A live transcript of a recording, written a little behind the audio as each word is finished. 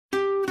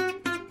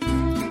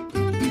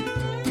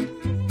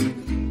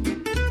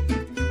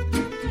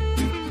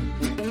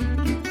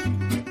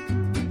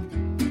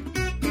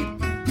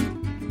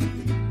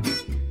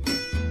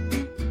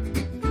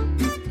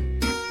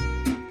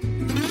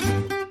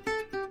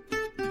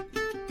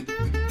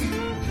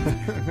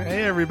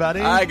Hey, everybody.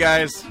 Hi,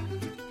 guys.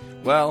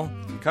 Well,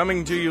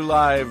 coming to you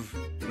live,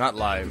 not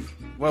live.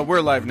 Well,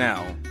 we're live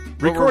now.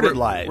 Recorded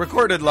live.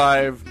 Recorded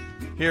live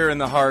here in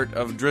the heart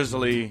of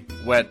drizzly,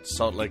 wet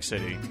Salt Lake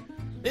City.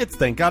 It's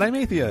Thank God I'm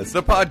Atheist.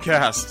 The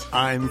podcast.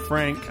 I'm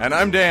Frank. And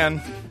I'm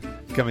Dan.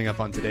 Coming up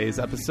on today's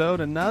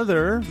episode,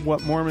 another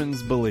What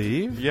Mormons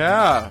Believe.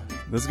 Yeah.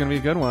 This is going to be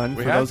a good one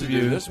We for have those to of do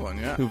you this one,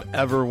 yeah. who've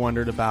ever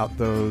wondered about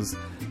those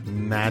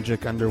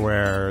magic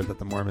underwear that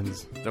the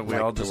Mormons That we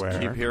like all to just wear.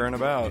 keep hearing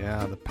about.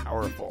 Yeah, the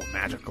powerful,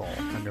 magical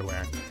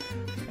underwear.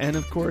 And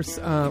of course,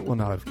 well,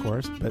 not of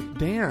course, but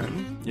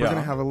Dan, we're Yeah. going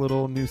to have a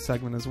little new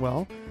segment as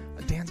well.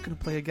 Dan's going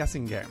to play a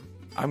guessing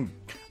game.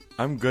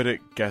 I'm good at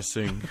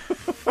guessing.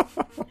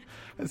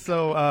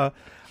 So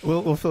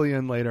we'll fill you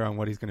in later on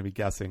what he's going to be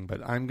guessing,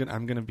 but I'm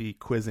gonna be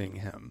quizzing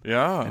him.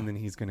 Yeah. And then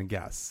he's going to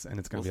guess, and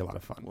it's going to be a lot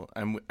of fun. Well,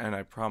 and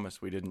I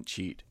promise we didn't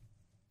cheat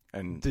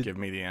and give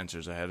me the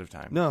answers ahead of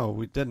time. No,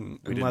 we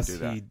didn't, We didn't unless do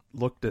that. he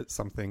looked at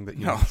something that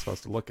you No. weren't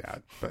supposed to look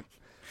at. But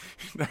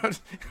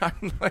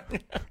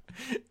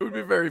It would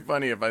be very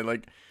funny if I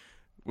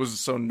was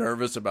so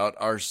nervous about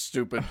our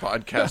stupid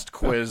podcast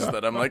quiz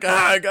that I'm like,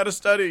 I gotta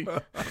study.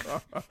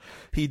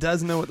 he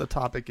does know what the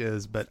topic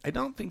is, but I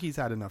don't think he's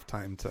had enough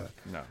time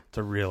No.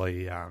 to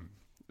really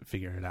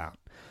figure it out.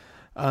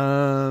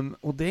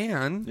 Well,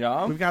 Dan,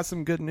 Yeah? we've got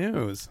some good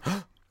news.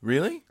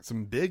 Really?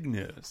 Some big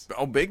news.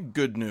 Oh, big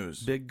good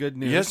news. Big good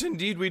news. Yes,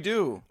 indeed we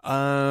do.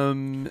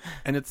 And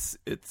it's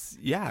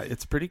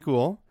pretty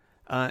cool.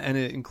 And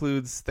it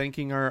includes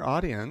thanking our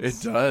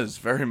audience. It does,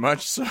 very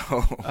much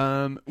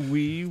so.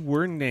 We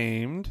were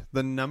named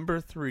the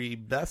number 3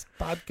 best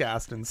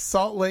podcast in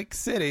Salt Lake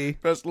City.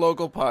 Best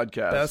local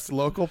podcast. Best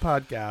local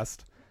podcast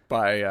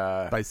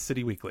by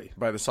City Weekly.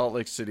 the Salt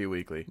Lake City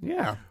Weekly.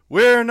 Yeah.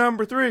 We're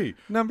number 3.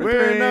 Number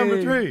We're 3.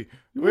 number 3.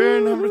 We're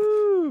number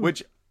Woo!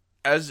 Which,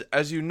 as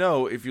you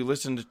know, if you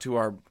listened to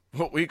our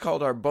what we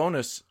called our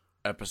bonus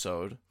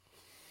episode,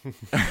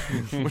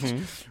 which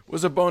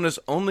was a bonus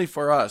only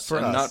for us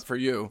and us. not for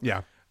you.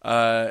 Yeah.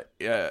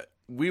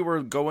 We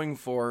were going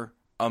for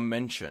a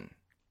mention.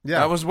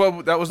 Yeah.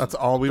 That's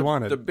all we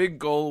wanted. The big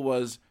goal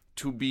was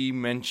to be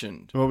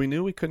mentioned. Well, we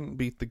knew we couldn't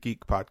beat the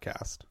Geek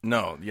Podcast.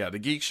 No, yeah, the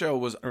Geek Show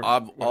was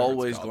whatever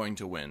always it's called. going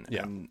to win.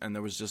 Yeah. and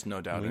there was just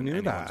no doubt We in knew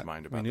anyone's that.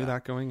 mind about We knew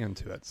that going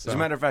into it. So. As a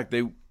matter of fact,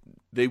 they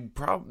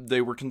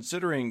were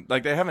considering,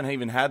 they haven't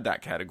even had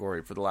that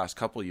category for the last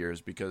couple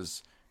years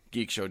because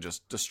Geek Show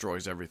just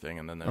destroys everything,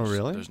 and then there's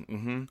really?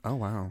 Oh,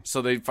 wow.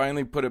 So they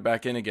finally put it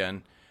back in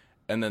again,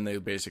 and then they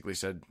basically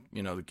said,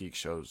 the Geek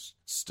Show's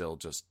still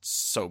just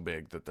so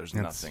big that there's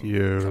nothing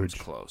that comes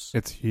close.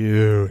 It's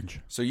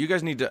huge. So you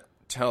guys need to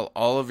tell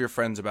all of your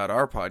friends about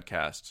our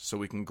podcast so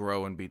we can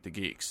grow and beat the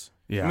geeks.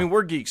 Yeah. I mean,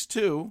 we're geeks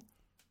too.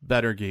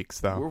 Better geeks,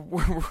 though.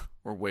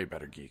 We're way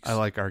better geeks. I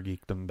like our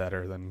geekdom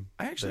better than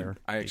I actually do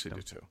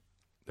geekdom.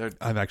 too.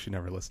 I've actually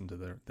never listened to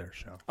their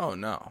show. Oh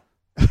no.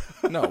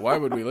 No, why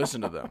would we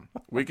listen to them?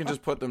 We can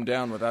just put them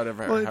down without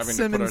ever Well, having it's to put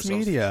Simmons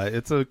ourselves. Media.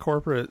 It's a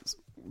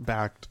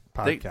corporate-backed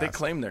podcast. They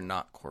claim they're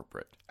not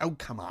corporate. Oh,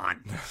 come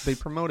on. They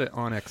promote it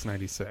on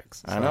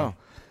X96. I know.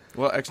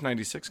 Well,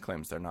 X96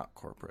 claims they're not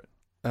corporate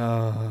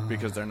So.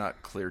 because they're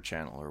not Clear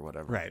Channel or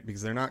whatever. Right,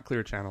 because they're not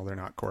Clear Channel, they're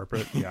not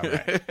corporate. Yeah,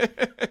 right.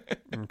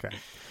 Okay.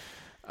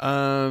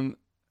 And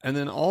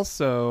then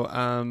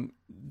also,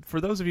 for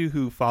those of you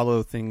who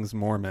follow things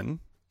Mormon,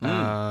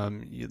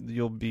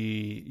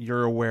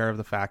 you're aware of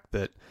the fact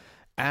that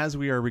as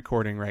we are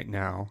recording right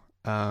now,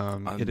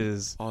 it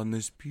is on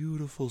this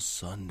beautiful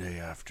Sunday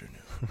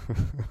afternoon.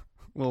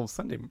 well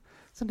Sunday morning.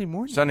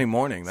 Sunday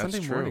morning. That's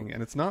Sunday true. morning,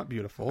 and it's not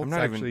beautiful. I'm It's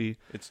not actually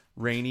It's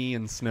rainy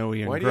and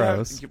snowy and why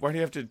gross. do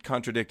you have to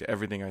contradict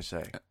everything I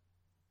say?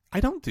 I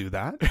don't do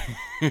that.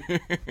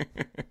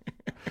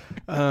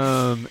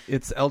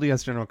 It's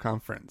LDS General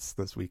Conference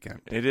this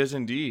weekend. It is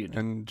indeed.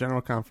 And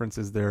General Conference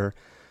is their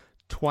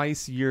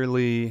twice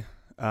yearly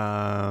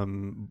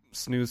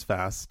snooze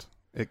fest.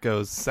 It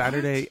goes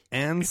Saturday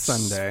and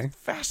Sunday.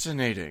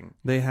 Fascinating.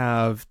 They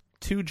have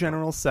 2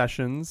 general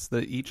sessions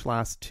that each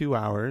last 2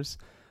 hours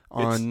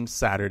on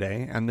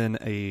Saturday, and then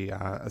a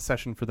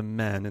session for the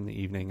men in the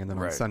evening, and then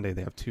on Right. Sunday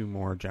they have 2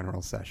 more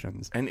general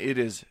sessions. And it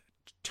is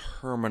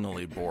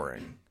terminally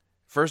boring.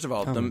 First of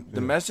all,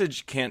 the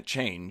message can't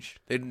change.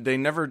 They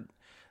never.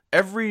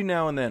 Every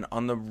now and then,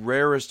 on the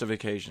rarest of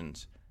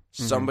occasions,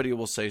 somebody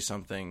will say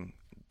something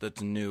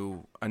that's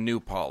new, a new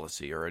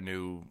policy or a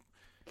new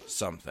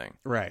something.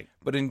 Right.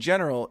 But in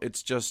general,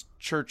 it's just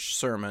church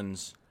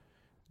sermons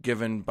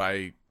given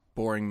by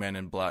boring men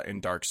in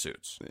dark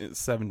suits.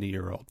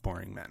 70-year-old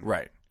boring men.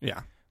 Right.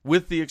 Yeah.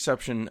 With the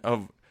exception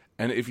of,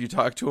 and if you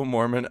talk to a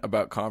Mormon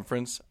about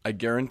conference, I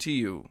guarantee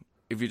you,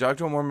 if you talk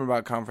to a Mormon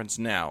about conference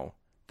now,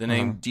 the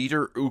name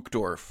Dieter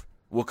Uchtdorf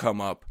will come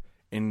up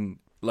in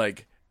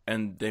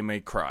and they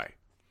may cry.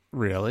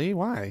 Really?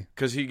 Why?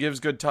 Because he gives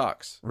good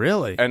talks.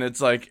 Really? And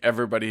it's like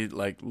everybody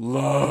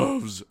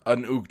loves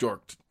an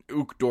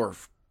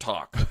Uchtdorf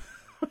talk.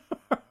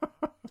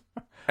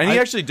 And he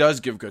actually does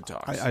give good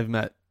talks. I've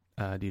met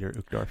Dieter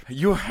Uchtdorf.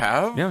 You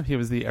have? Yeah, he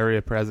was the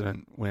area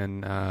president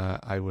when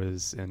I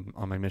was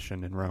on my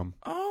mission in Rome.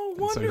 Oh, And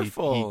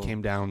wonderful! So he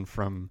came down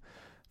from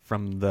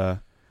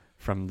the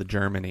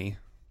Germany,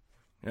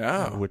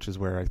 which is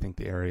where I think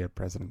the area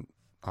president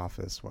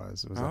office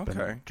was. It was up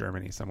in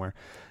Germany somewhere.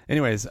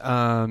 Anyways,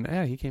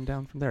 he came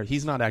down from there.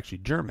 He's not actually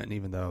German,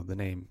 even though the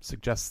name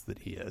suggests that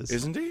he is.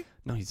 Isn't he?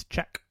 No, he's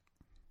Czech.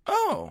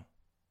 Oh,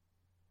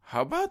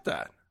 how about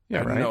that?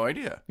 Yeah, I had no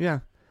idea. Yeah,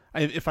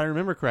 if I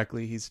remember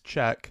correctly, he's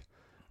Czech,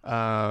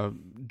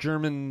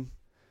 German,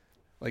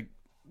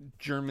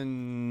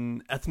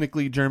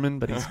 ethnically German,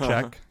 but he's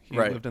Czech. He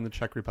lived in the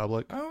Czech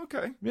Republic. Oh,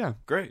 okay. Yeah,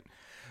 great.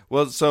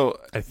 Well, so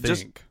I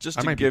think just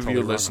I to might be give totally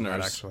you wrong on listeners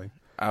that, actually.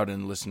 Out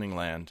in listening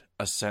land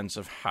a sense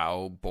of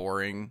how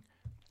boring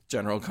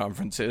General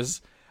Conference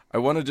is, I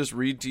want to just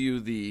read to you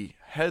the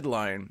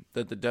headline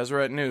that the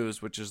Deseret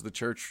News, which is the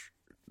church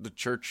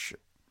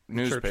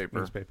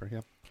newspaper.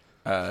 Yeah.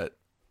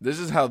 This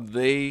is how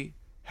they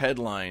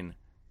headline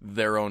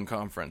their own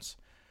conference.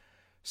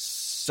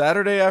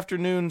 Saturday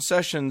afternoon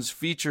sessions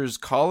features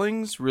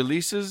callings,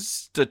 releases,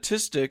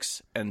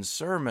 statistics, and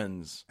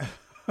sermons.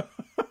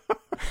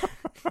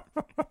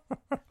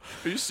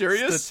 Are you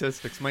serious?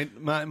 Statistics.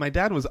 My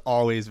dad was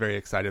always very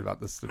excited about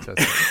the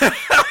statistics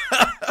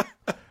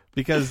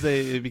because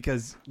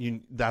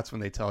that's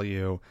when they tell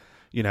you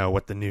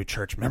what the new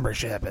church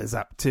membership is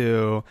up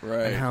to,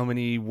 right? And how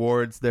many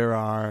wards there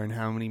are, and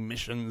how many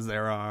missions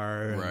there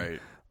are, right?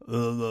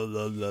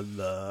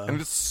 And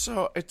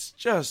it's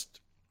just.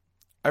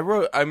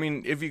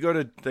 If you go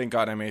to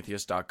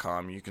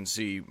thankgodimatheist.com, you can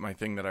see my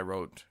thing that I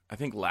wrote, I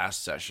think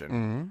last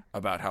session,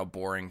 about how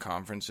boring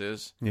conference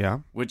is. Yeah.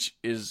 Which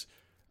is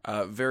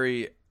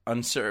very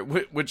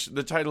uncertain, which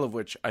the title of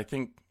which I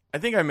think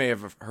I may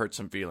have hurt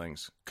some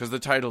feelings, because the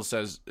title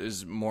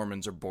is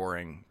Mormons are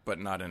boring, but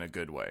not in a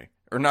good way,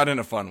 or not in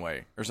a fun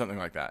way, or something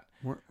like that.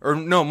 Or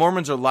no,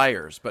 Mormons are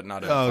liars, but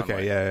not in a fun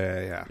way.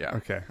 Yeah.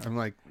 Okay. I'm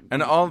like,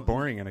 and all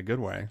boring in a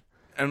good way.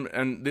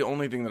 And the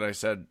only thing that I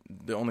said,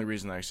 the only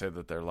reason I said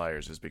that they're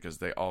liars is because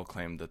they all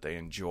claim that they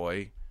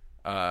enjoy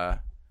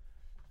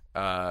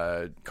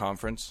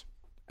conference,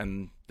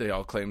 and they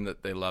all claim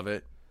that they love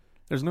it.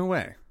 There's no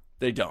way.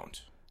 They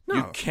don't. No.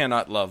 You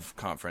cannot love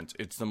conference.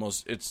 It's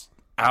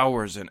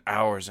hours and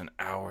hours and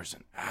hours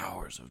and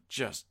hours of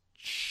just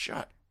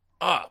shut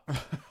up.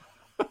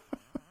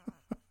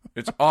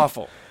 It's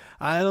awful.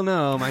 I don't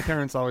know. My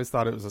parents always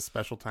thought it was a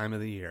special time of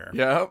the year.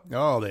 Yeah.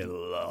 Oh, they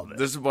love it.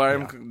 This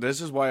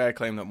is why I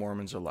claim that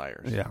Mormons are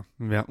liars. Yeah.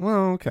 Yeah.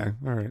 Well, okay.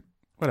 All right.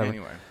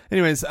 Whatever.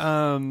 Anyways,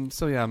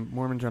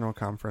 Mormon General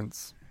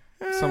Conference.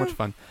 So much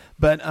fun.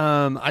 But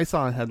I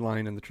saw a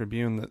headline in the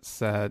Tribune that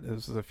said,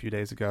 this was a few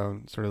days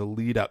ago, sort of the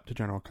lead up to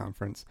General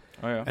Conference.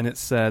 Oh, yeah. And it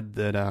said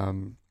that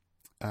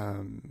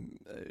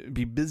it'd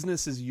be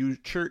business as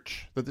usual.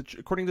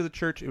 According to the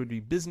church, it would be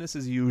business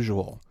as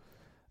usual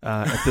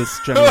at this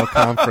General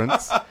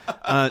Conference,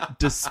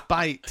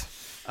 despite,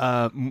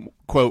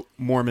 quote,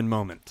 Mormon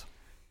moment.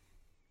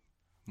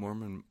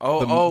 Mormon.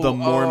 The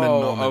Mormon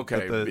moment.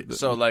 Okay.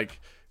 So,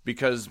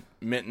 because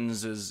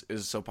Mittens is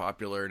so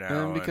popular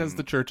now, and because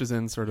the church is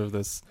in sort of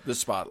the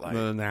spotlight,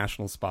 the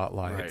national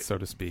spotlight, right, so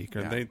to speak,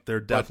 and yeah, they're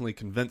definitely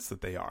convinced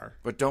that they are.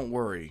 But don't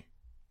worry,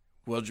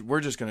 we're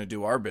just going to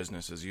do our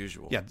business as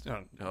usual. Yeah,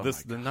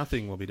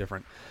 nothing will be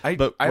different. I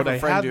have a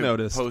friend who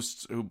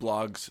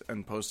blogs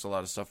and posts a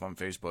lot of stuff on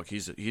Facebook.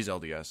 He's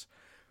LDS,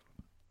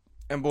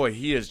 and boy,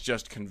 he is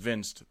just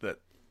convinced that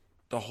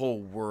the whole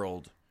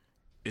world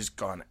is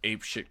gone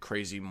apeshit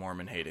crazy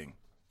Mormon hating.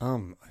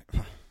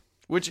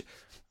 Which.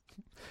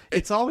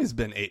 It's always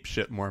been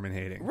apeshit Mormon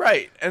hating.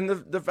 Right. And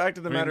the fact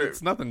of the matter...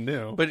 It's nothing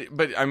new.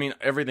 But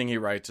everything he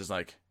writes is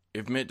like,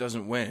 if Mitt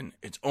doesn't win,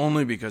 it's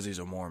only because he's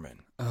a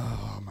Mormon.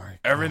 Oh, my God.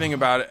 Everything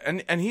about it.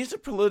 And he's a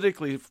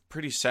politically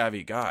pretty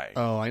savvy guy.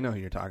 Oh, I know who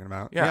you're talking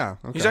about. Yeah.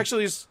 Okay. He's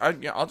actually...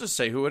 I'll just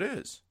say who it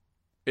is.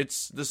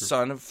 It's the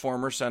son of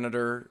former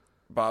Senator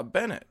Bob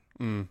Bennett.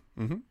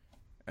 Mm-hmm.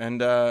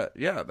 And,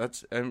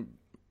 that's... And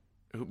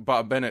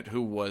Bob Bennett,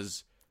 who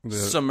was...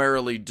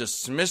 summarily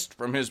dismissed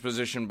from his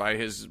position by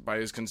his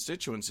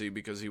constituency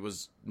because he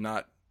was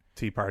not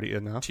Tea Party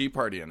enough.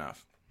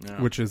 Yeah.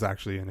 Which is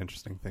actually an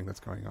interesting thing that's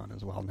going on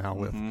as well now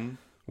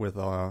with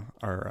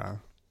our.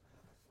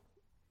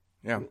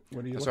 Yeah.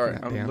 What are you? Sorry,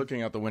 looking at, I'm Dan?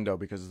 looking out the window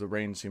because the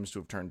rain seems to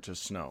have turned to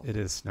snow. It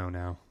is snow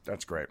now.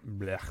 That's great.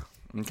 Blech.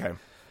 Okay.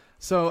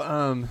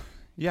 So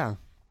yeah.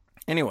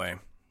 Anyway,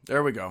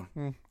 there we go.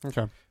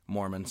 Okay.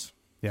 Mormons.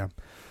 Yeah.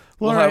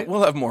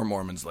 We'll have more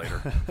Mormons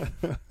later.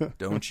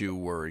 Don't you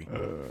worry.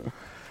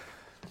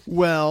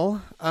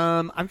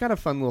 I've got a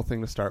fun little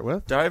thing to start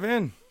with. Dive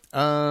in.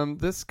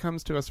 This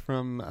comes to us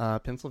from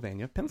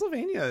Pennsylvania.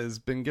 Pennsylvania has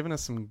been giving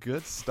us some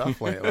good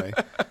stuff lately.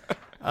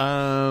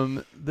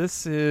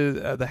 This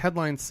is the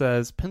headline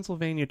says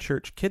Pennsylvania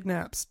church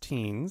kidnaps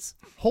teens,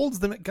 holds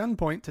them at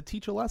gunpoint to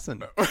teach a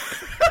lesson.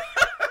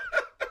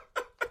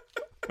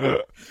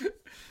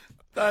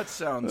 That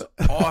sounds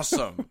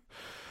awesome.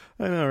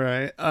 I know,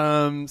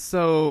 right?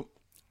 So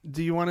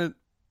do you want to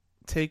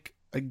take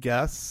a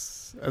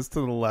guess as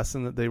to the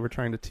lesson that they were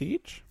trying to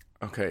teach?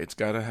 Okay, it's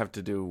got to have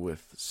to do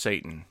with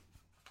Satan.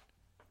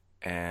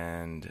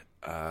 And,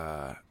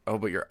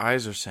 but your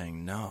eyes are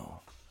saying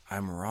no.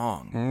 I'm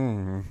wrong.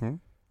 Mm-hmm.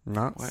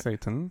 Not what?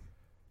 Satan.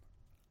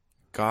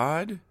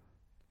 God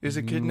is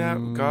a kidnap?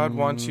 God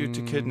wants you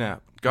to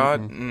kidnap.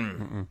 God,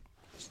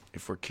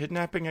 if we're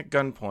kidnapping at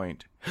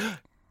gunpoint,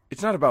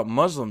 it's not about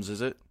Muslims,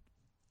 is it?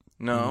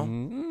 No.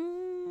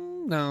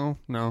 No.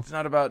 It's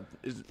not about...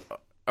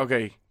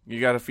 Okay, you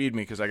got to feed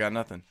me because I got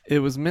nothing. It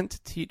was meant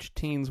to teach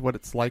teens what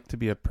it's like to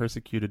be a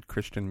persecuted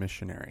Christian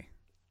missionary.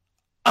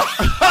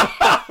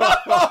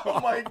 Oh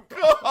my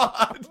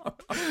God!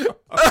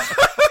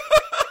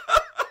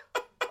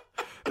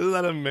 Isn't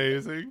that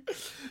amazing?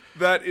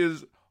 That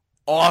is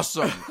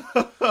awesome.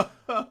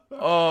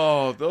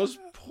 Oh, those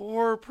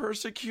poor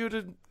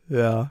persecuted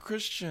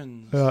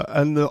Christians. Yeah,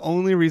 and the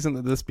only reason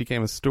that this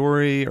became a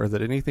story or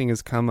that anything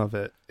has come of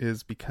it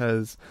is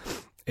because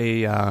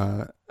a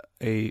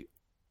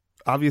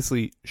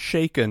obviously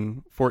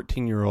shaken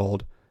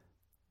 14-year-old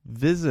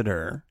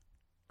visitor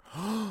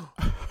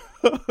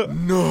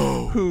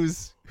no,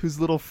 whose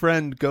little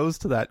friend goes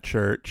to that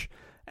church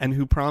and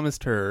who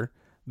promised her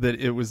that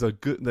it was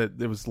that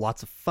there was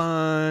lots of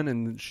fun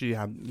and she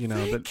had,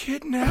 they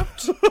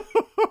kidnapped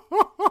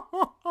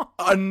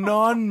a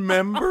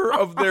non-member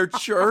of their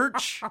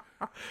church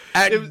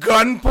at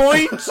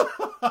gunpoint.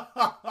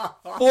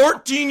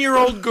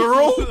 14-year-old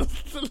girl.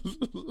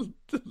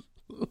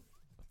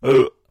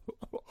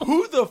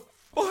 Who the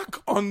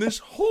fuck on this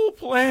whole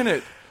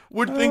planet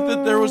would think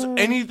that there was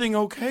anything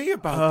okay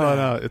about that?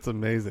 No, it's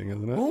amazing,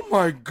 isn't it? Oh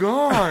my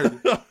God.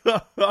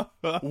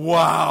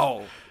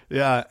 Wow.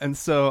 Yeah, and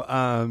so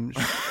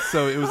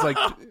it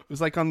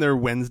was like on their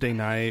Wednesday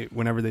night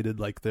whenever they did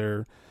like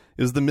it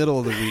was the middle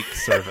of the week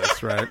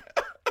service, right?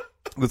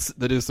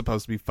 That is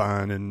supposed to be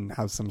fun and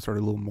have some sort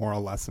of little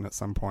moral lesson at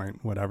some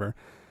point, whatever.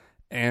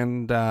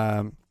 And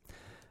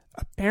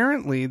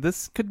apparently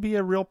this could be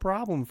a real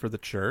problem for the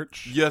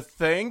church. You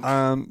think?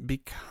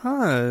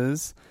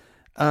 Because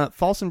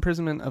false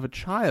imprisonment of a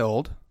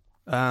child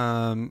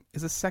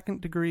is a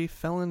second-degree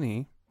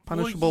felony,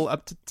 punishable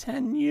up to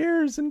 10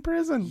 years in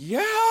prison.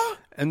 Yeah.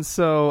 And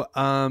so,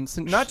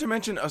 not to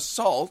mention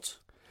assault,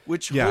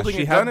 which she holding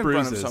a had gun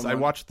bruises. in front of someone. I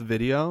watched the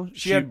video.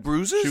 She had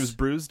bruises? She was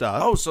bruised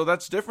up. Oh, so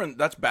that's different.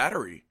 That's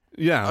battery.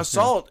 Yeah.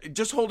 Assault,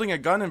 just holding a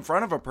gun in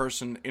front of a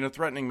person in a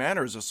threatening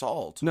manner is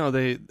assault. No,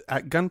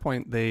 at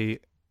gunpoint, they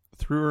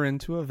threw her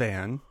into a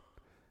van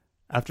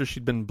after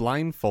she'd been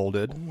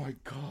blindfolded. Oh my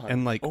God.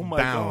 And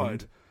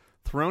bound,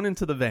 thrown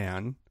into the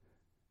van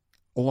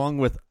along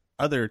with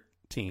other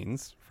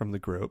teens from the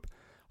group,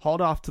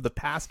 hauled off to the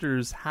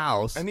pastor's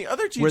house. And the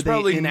other teens where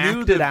probably they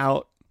enacted knew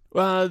out.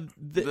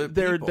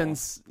 There had been,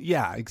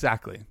 yeah,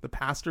 exactly. The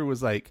pastor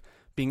was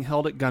being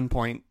held at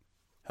gunpoint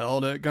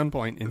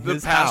in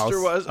his house. The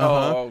pastor was,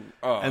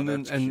 and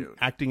then cute.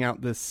 acting out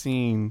this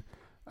scene,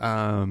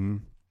 to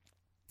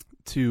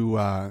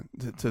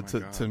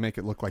make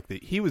it look like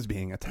that he was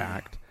being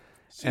attacked.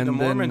 See, and the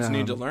Mormons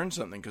need to learn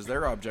something because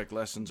their object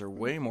lessons are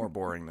way more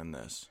boring than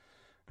this.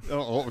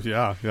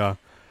 Yeah.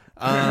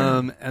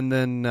 And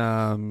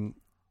then,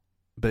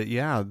 but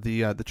yeah,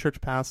 the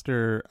church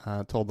pastor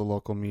told the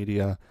local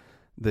media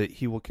that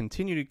he will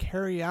continue to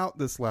carry out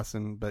this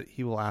lesson, but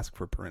he will ask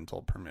for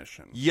parental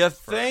permission. You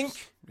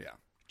think? Yeah.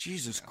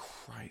 Jesus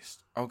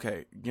Christ.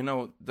 Okay,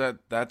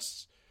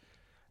 that's.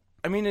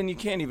 I mean, and you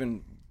can't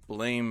even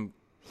blame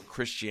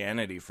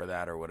Christianity for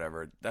that or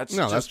whatever. That's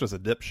just a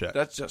dipshit.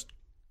 That's just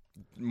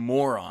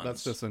morons.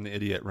 That's just an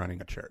idiot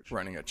running a church.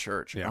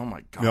 Yeah. Oh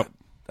my God. Yep.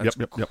 That's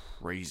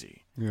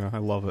crazy. Yeah, I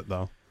love it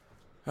though.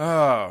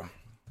 Oh,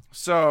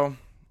 so,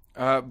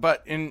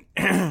 but in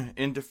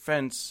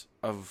defense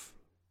of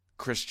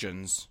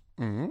Christians,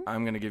 I'm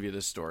going to give you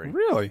this story.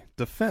 Really?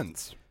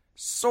 Defense?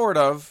 Sort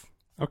of.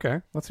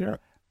 Okay, let's hear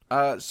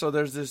it. So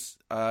there's this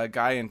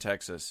guy in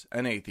Texas,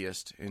 an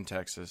atheist in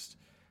Texas,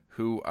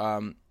 who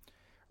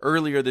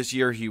earlier this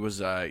year he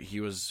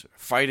was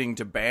fighting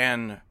to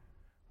ban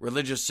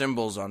religious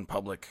symbols on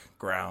public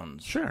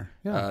grounds. Sure.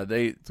 Yeah.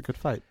 It's a good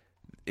fight.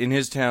 In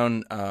his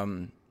town,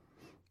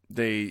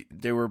 they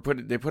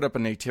put up a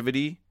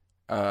nativity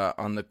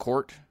on the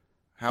court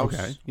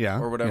house,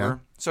 or whatever. Yeah.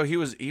 So he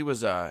was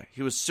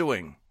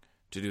suing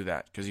to do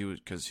that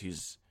because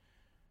he's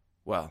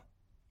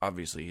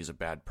obviously he's a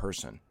bad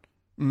person.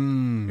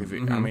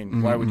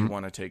 Why would you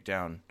want to take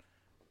down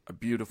a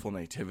beautiful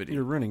nativity?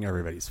 You're ruining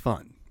everybody's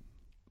fun.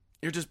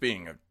 You're just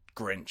being a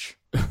Grinch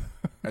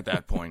at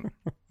that point.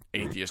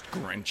 Atheist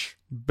Grinch.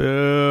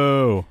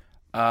 Boo.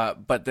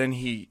 But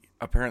then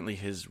apparently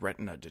his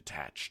retina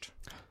detached.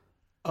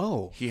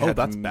 Oh, he had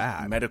that's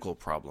bad. Medical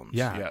problems.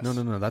 Yeah. Yes.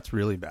 No, that's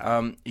really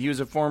bad. He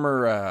was a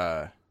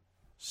former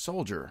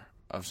soldier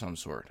of some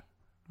sort.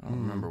 I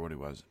don't remember what he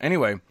was.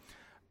 Anyway,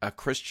 a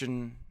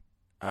Christian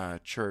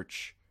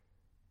church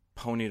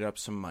ponied up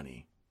some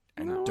money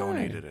and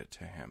donated it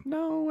to him.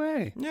 No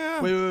way.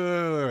 Yeah.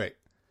 Wait.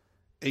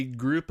 A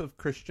group of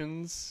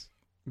Christians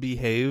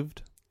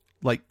behaved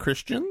like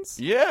Christians?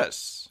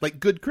 Yes. Like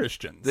good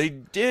Christians. They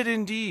did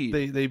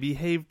indeed. They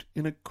behaved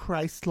in a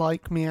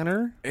Christ-like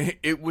manner?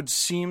 It would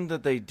seem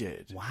that they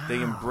did. Wow.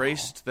 They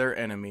embraced their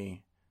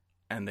enemy,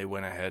 and they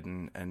went ahead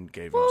and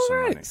gave them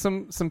some money.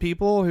 Some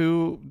people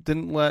who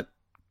didn't let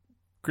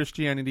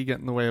Christianity get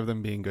in the way of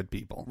them being good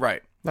people.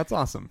 Right. That's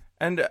awesome.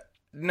 And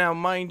now,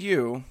 mind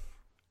you,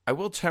 I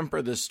will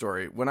temper this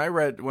story. When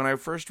I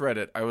first read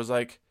it, I was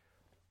like,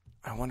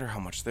 I wonder how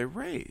much they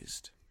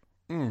raised.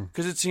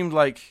 Because it seemed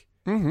like,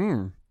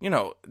 that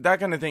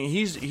kind of thing.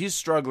 He's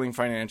struggling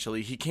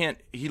financially.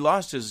 He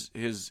lost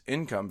his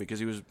income because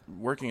he was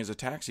working as a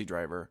taxi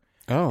driver.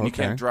 Oh, and you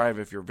can't drive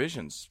if your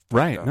vision's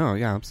right. up. No,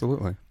 yeah,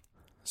 absolutely.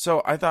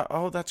 So I thought,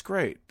 oh, that's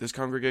great. This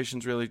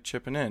congregation's really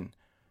chipping in.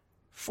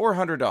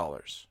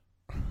 $400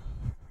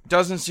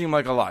 doesn't seem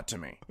like a lot to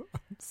me.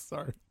 I'm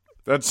sorry.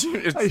 I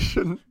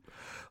shouldn't.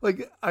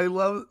 Like, I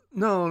love...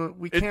 No,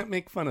 we can't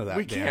make fun of that,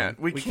 We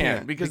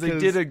can't because they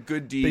did a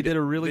good deed. They did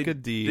a really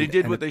good deed. They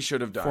did what they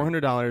should have done.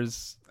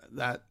 $400,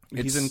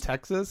 he's in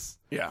Texas?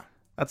 Yeah.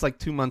 That's like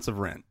 2 months of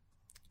rent.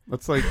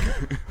 That's like...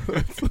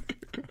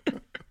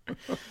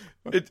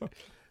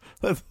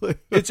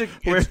 It's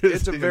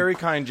a very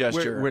kind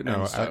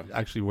gesture.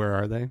 Actually, where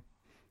are they?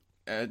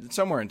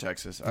 Somewhere in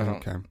Texas. I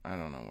don't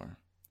know where.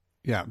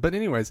 Yeah, but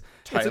anyways...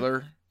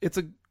 Tyler?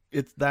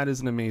 That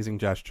is an amazing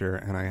gesture,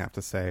 and I have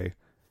to say...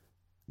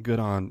 Good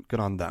on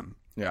them.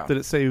 Yeah. Did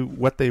it say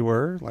what they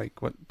were?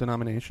 Like what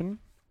denomination?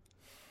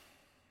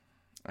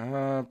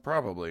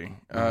 Probably.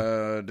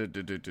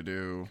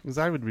 Because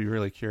I would be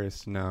really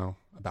curious to know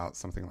about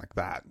something like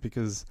that.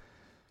 Because,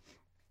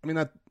 I mean,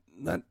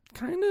 that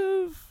kind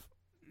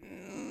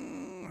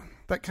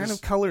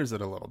of colors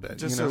it a little bit.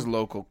 Just says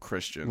local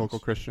Christians. Local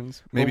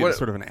Christians. Maybe it's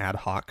sort of an ad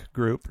hoc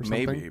group or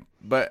something. Maybe.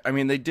 But, I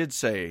mean, they did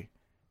say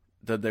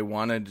that they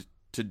wanted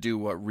to do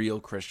what real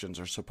Christians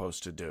are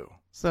supposed to do.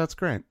 So that's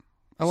great.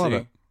 I love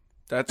it.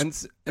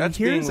 That's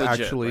here's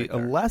actually a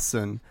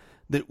lesson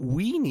that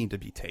we need to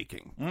be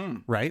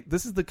taking, right?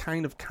 This is the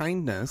kind of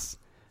kindness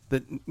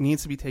that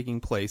needs to be taking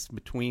place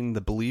between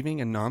the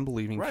believing and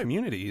non-believing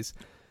communities.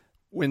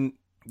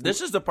 This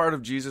is the part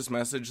of Jesus'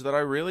 message that I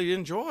really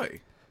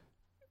enjoy.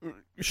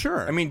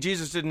 Sure. I mean,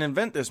 Jesus didn't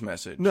invent this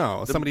message.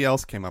 No, somebody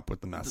else came up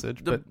with the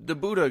message. The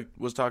Buddha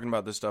was talking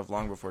about this stuff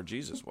long before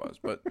Jesus was,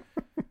 but...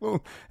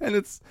 Well,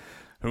 and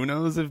who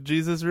knows if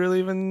Jesus really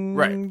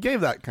even gave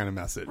that kind of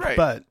message. Right.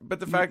 But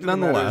the fact of the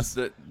matter is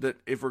that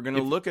if we're going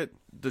to look at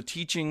the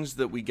teachings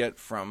that we get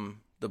from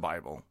the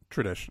Bible,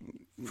 tradition,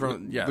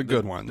 the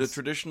good ones, the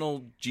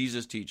traditional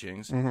Jesus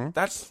teachings,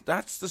 that's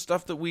the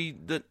stuff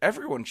that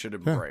everyone should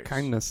embrace.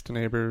 Kindness to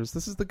neighbors.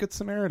 This is the Good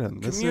Samaritan.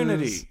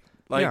 Community.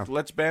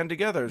 Let's band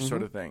together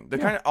sort of thing.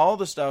 All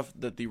the stuff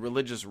that the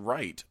religious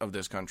right of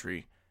this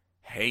country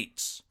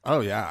hates. Oh,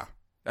 yeah.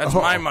 That's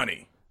my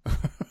money.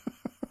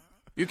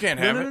 You can't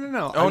have it.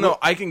 No. Oh, no,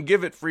 I can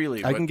give it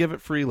freely. I can give it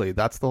freely.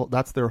 That's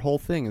their whole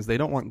thing, is they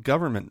don't want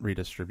government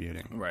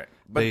redistributing. Right.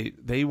 But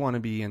they want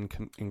to be in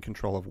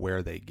control of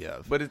where they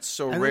give. But it's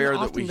so rare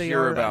that we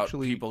hear about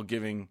people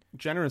giving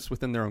generous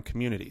within their own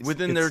communities.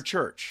 Within their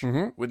church.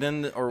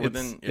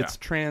 It's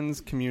trans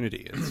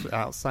community. It's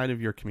outside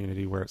of your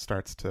community where it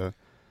starts to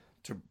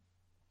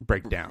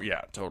break down.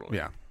 Yeah, totally.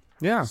 Yeah.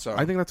 Yeah. So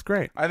I think that's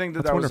great. I think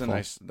that was a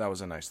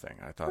nice thing.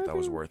 I thought that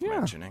was worth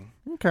mentioning.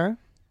 Okay.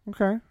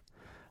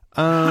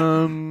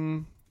 Well,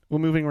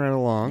 moving right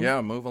along. Yeah,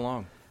 move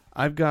along.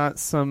 I've got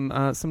some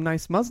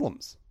nice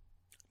Muslims.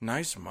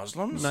 Nice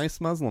Muslims?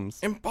 Nice Muslims.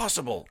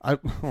 Impossible. I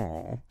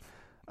will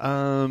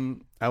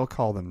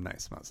call them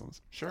nice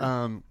Muslims. Sure.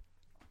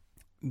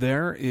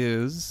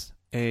 Here's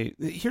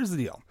the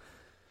deal.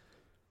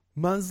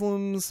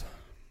 Muslims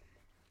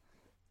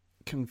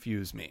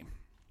confuse me.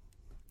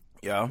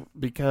 Yeah.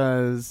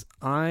 Because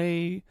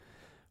I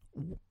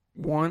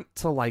want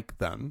to like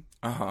them.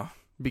 Uh-huh.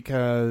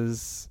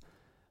 Because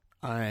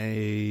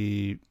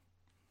my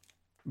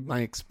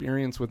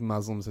experience with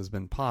Muslims has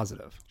been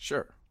positive.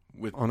 Sure.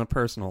 On a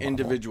personal level.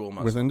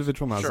 Muslims. With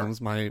individual Muslims,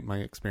 sure. my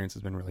experience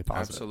has been really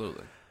positive.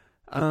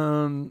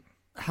 Absolutely.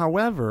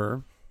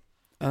 However,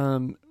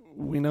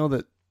 we know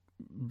that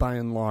by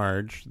and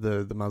large,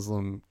 the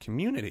Muslim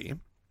community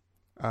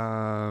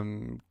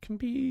can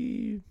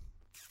be,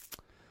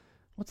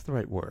 what's the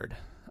right word?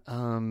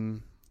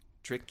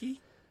 Tricky?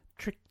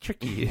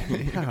 Tricky.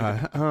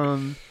 Yeah.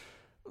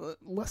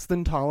 Less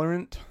than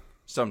tolerant.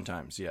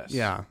 Sometimes, yes.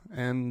 Yeah,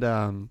 and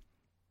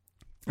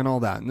all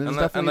that. And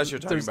unless you're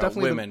talking about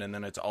women, and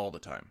then it's all the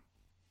time.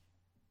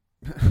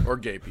 Or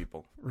gay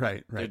people.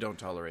 Right. They don't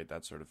tolerate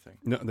that sort of thing.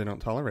 No, they don't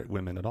tolerate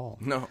women at all.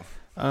 No.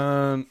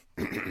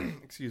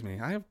 Excuse me.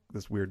 I have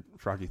this weird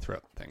froggy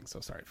throat thing, so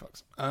sorry,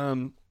 folks.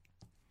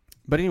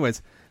 But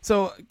anyways,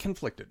 so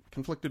conflicted,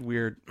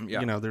 weird.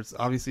 Yeah. There's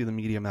obviously the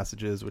media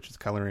messages, which is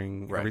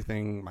coloring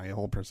everything, my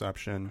whole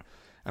perception,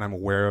 and I'm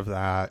aware of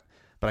that.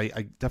 But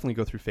I definitely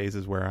go through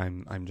phases where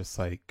I'm just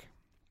like,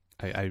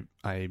 I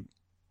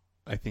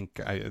think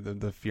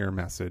the fear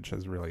message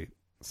has really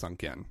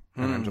sunk in,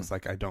 and I'm just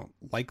like, I don't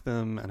like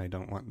them, and I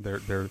don't want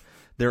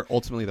they're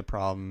ultimately the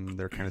problem.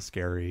 They're kind of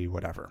scary,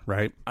 whatever,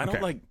 right? I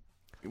don't like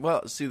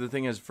Well, see, the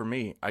thing is, for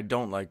me, I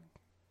don't like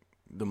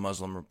the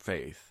Muslim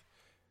faith,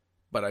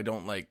 but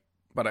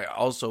I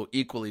also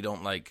equally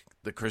don't like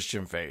the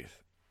Christian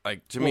faith.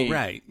 Like, to me,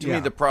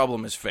 the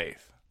problem is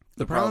faith.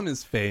 The problem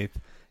is faith.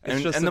 It's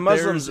and just and that the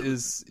Muslims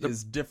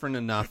is different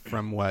enough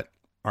from what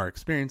our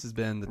experience has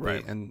been that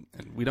they, and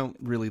we don't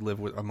really live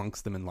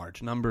amongst them in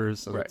large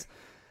numbers. So it's,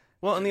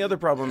 well, and the other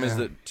problem is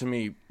that, to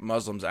me,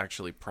 Muslims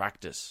actually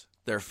practice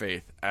their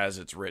faith as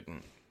it's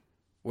written,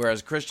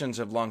 whereas Christians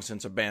have long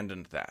since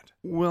abandoned that.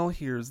 Well,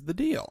 here's the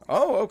deal.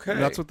 Oh, okay.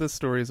 That's what this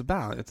story is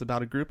about. It's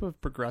about a group of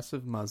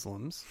progressive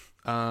Muslims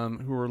who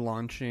are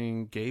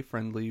launching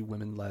gay-friendly,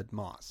 women-led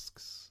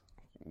mosques.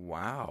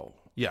 Wow.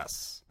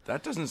 Yes.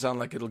 That doesn't sound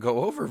like it'll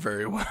go over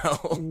very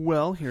well.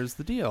 Well, here's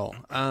the deal.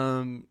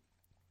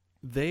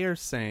 They are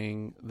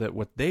saying that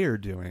what they are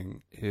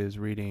doing is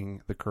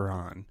reading the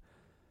Quran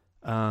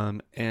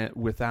and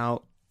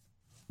without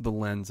the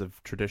lens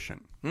of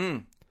tradition.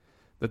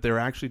 That they're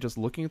actually just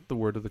looking at the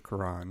word of the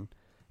Quran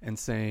and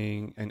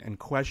saying and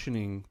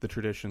questioning the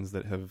traditions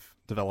that have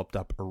developed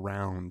up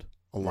around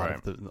a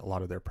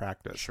lot of their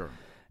practice. Sure.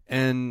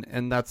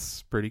 And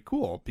that's pretty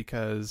cool,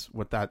 because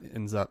what that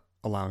ends up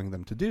allowing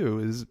them to do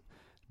is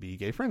be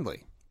gay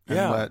friendly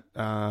and let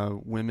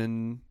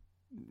women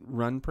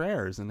run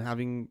prayers and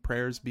having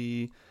prayers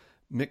be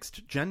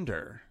mixed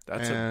gender.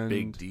 That's a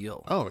big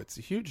deal. Oh, it's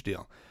a huge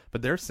deal.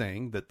 But they're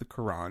saying that the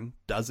Quran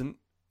doesn't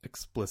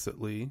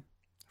explicitly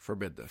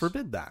forbid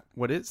that.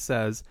 What it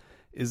says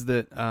is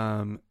that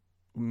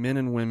men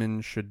and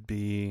women should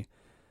be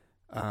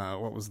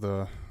what was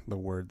the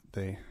word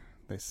they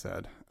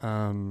said?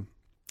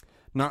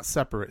 Not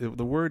separate.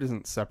 The word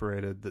isn't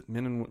separated. That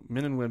men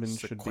and women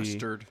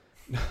sequestered.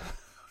 Should be.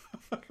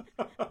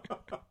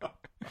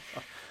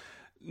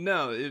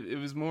 No, it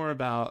was more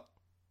about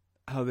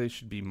how they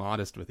should be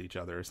modest with each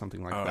other or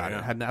something like that. Yeah.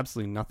 It had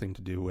absolutely nothing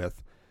to do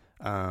with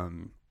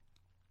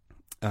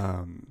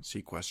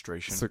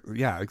sequestration.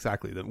 Yeah,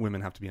 exactly. That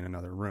women have to be in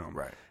another room.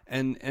 Right.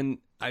 And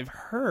I've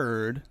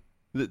heard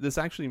that this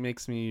actually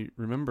makes me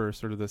remember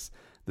sort of this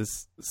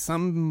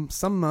some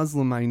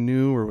Muslim I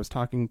knew or was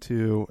talking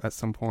to at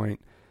some point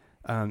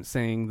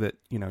saying that,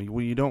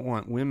 you don't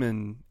want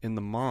women in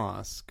the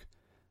mosque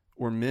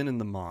or men in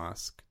the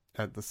mosque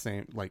at the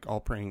same, like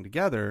all praying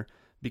together,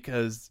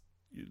 because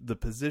the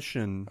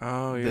position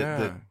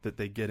that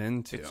they get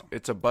into.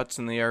 It's a butts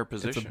in the air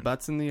position. It's a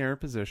butts in the air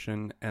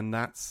position, and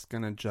that's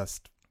gonna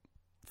just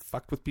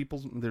fuck with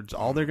people's.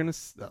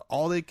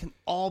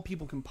 All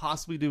people can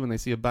possibly do when they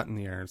see a butt in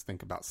the air is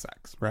think about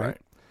sex, right?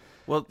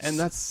 Well, and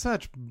that's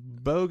such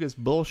bogus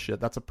bullshit.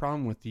 That's a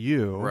problem with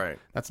you, right?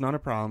 That's not a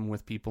problem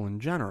with people in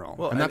general.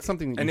 Well, and that's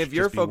something. And if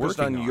you're focused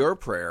on your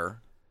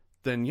prayer,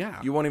 then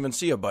you won't even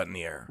see a butt in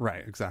the air.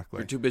 Right, exactly.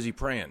 You're too busy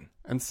praying.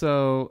 And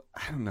so,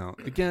 I don't know.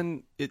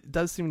 Again, it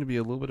does seem to be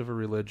a little bit of a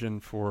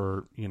religion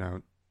for,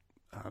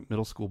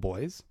 middle school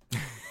boys.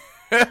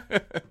 A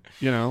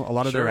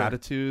lot of their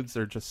attitudes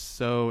are just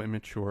so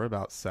immature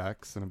about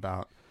sex and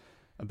about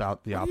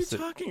the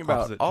opposite. What are you talking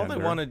about? All they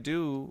want to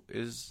do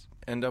is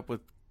end up with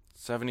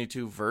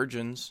 72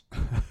 virgins.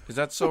 Is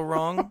that so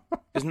wrong?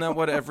 Isn't that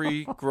what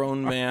every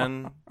grown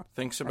man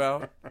thinks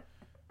about?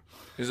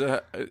 Is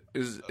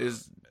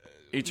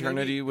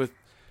eternity with,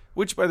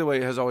 which by the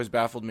way has always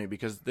baffled me,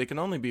 because they can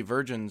only be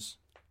virgins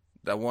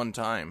that one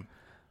time.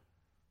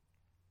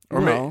 Or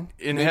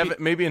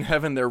maybe in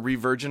heaven they're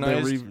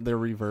re-virginized. They're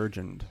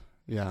re-virgined.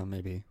 Yeah,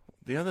 maybe.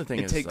 The other thing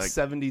it takes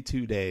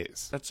 72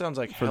 days. That sounds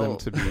like for them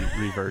to be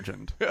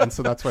re-virgined, and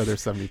so that's why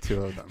there's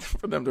 72 of them.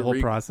 For them to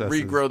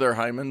regrow their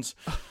hymens.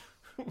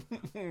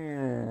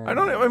 I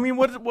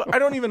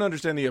don't even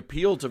understand the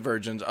appeal to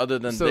virgins other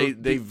than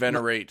they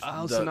venerate.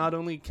 So not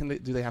only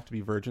do they have to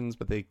be virgins,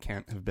 but they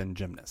can't have been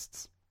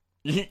gymnasts.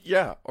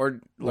 Yeah,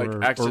 or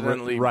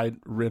accidentally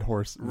ridden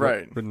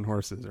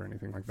horses or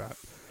anything like that.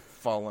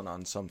 Fallen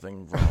on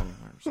something wrong.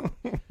 Or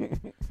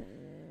something.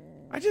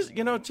 I just,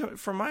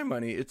 for my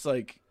money, it's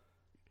like,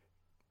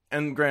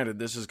 and granted,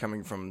 this is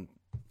coming from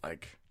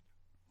like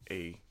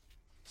a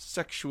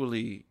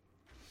sexually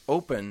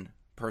open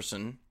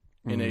person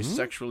in a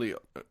sexually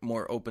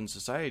more open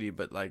society,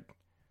 but like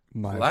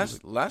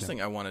last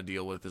thing I want to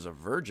deal with is a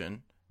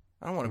virgin.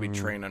 I don't want to be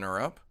training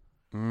her up.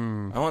 I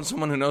want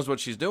someone who knows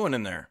what she's doing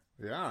in there.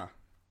 Yeah.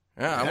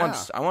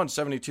 I want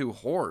 72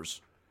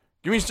 whores.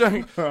 Give me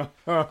something.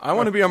 I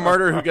want to be a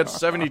martyr who gets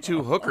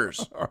 72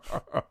 hookers.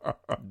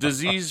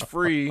 Disease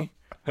free,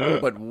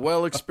 but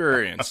well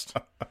experienced.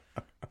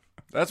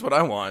 That's what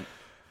I want.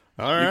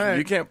 All right.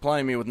 You can't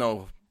ply me with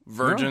no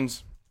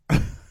virgins.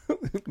 No.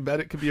 Bet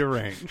it could be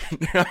arranged.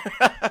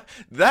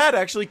 That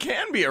actually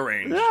can be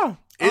arranged. Yeah.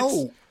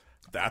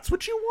 That's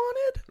what you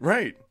wanted?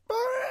 Right. All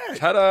right.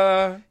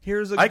 Ta-da.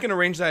 I can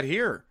arrange that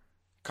here.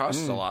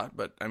 Costs a lot,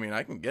 but I mean,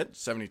 I can get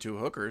 72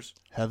 hookers.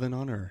 Heaven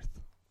on earth.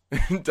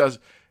 It does.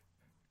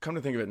 Come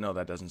to think of it, no,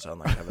 that doesn't sound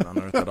like heaven on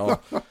earth at all.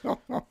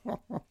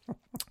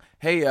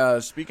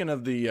 Hey, speaking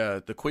of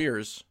the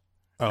queers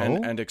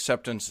and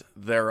acceptance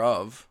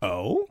thereof,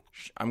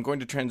 I'm going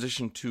to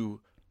transition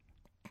to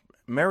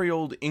merry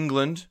old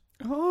England.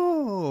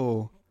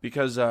 Oh,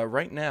 Because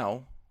right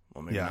now,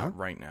 well, maybe not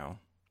right now,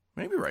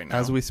 maybe right now,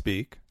 as we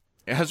speak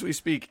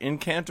in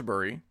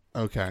Canterbury.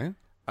 Okay.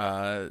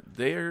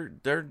 They're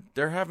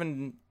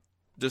having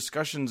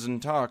discussions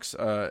and talks,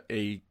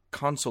 a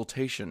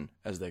consultation,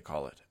 as they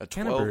call it.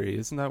 Canterbury,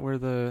 isn't that where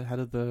the head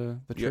of the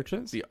church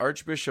is? The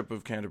Archbishop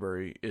of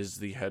Canterbury is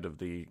the head of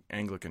the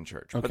Anglican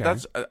Church. Okay.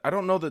 But I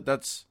don't know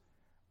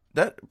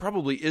that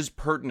probably is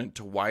pertinent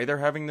to why they're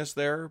having this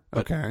there.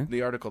 But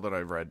the article that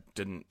I've read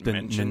didn't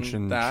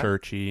mention that.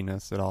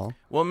 Churchiness at all.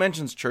 Well, it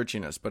mentions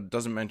churchiness, but it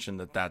doesn't mention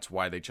that that's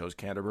why they chose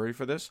Canterbury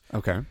for this.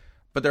 Okay.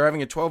 But they're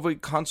having a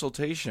 12-week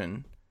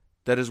consultation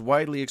that is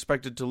widely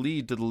expected to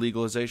lead to the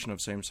legalization of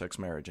same-sex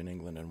marriage in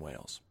England and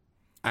Wales.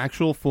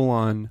 Actual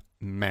full-on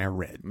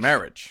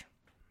marriage.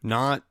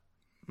 Not...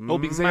 Well,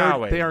 because they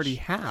already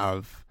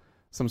have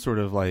some sort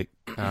of, like,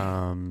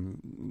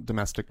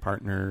 domestic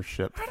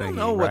partnership thing. I don't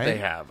know what they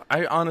have.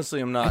 I honestly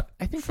am not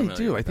I think they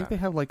do. I think they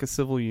have, like, a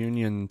civil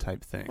union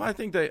type thing. Well, I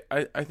think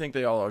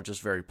they all are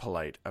just very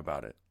polite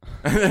about it.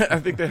 I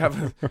think they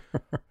have...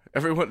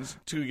 Everyone's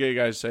two gay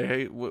guys say,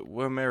 "Hey,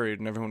 we're married,"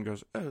 and everyone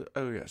goes,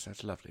 "Oh, yes,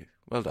 that's lovely.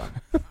 Well done."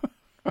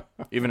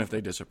 Even if they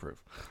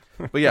disapprove.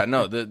 But yeah,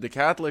 no, the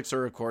Catholics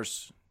are, of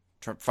course,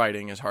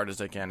 fighting as hard as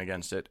they can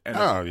against it. And,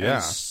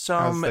 and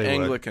some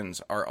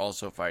Anglicans are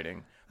also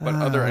fighting, but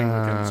other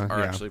Anglicans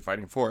are actually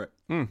fighting for it.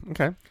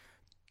 Okay.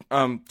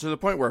 To the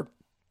point where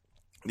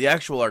the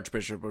actual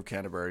Archbishop of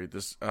Canterbury,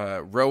 this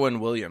Rowan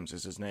Williams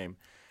is his name.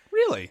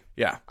 Really?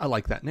 Yeah. I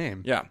like that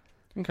name. Yeah.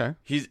 Okay.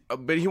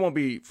 But he won't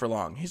be for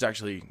long. He's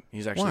actually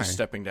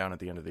stepping down at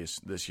the end of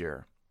this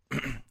year.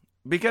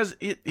 Because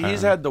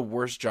he's had the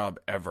worst job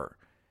ever.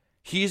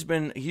 He's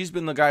been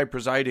the guy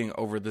presiding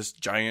over this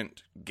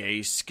giant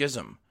gay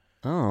schism.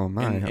 Oh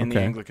my! In the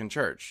Anglican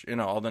Church,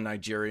 all the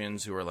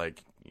Nigerians who are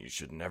like, you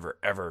should never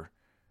ever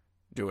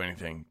do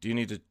anything. Do you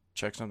need to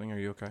check something? Are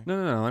you okay?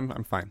 No,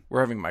 I'm fine. We're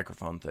having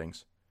microphone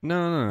things.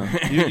 No.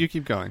 You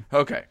keep going.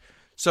 Okay.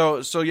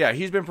 So yeah,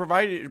 he's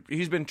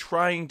been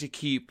trying to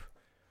keep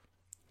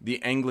the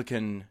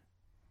Anglican,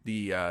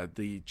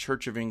 the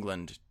Church of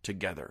England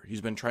together.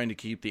 He's been trying to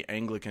keep the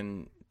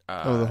Anglican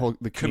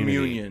the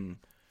communion.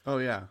 Oh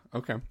yeah,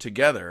 okay.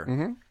 Together,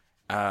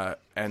 mm-hmm.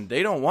 And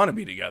they don't want to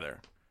be together.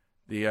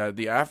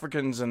 The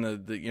Africans and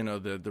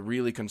the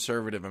really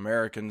conservative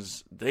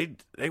Americans, they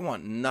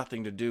want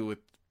nothing to do with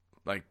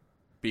like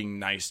being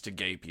nice to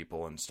gay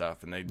people and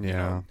stuff. And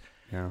yeah.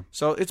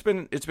 So it's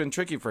been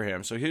tricky for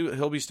him. So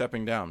he'll be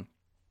stepping down.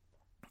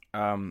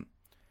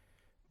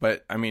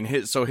 But I mean,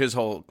 his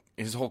whole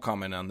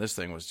comment on this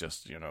thing was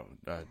just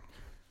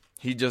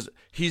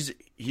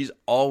he's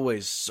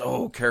always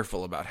so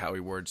careful about how he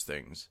words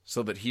things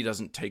so that he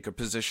doesn't take a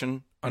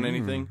position on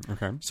anything.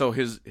 Okay. So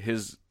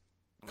his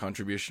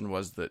contribution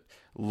was that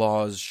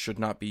laws should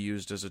not be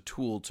used as a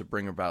tool to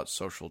bring about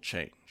social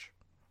change.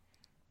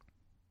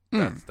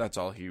 That's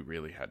all he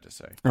really had to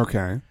say.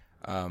 Okay.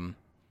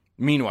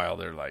 Meanwhile,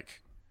 they're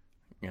like,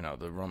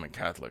 the Roman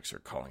Catholics are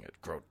calling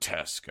it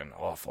grotesque and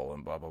awful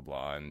and blah blah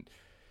blah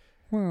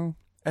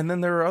And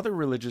then there are other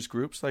religious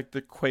groups like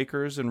the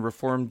Quakers and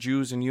Reformed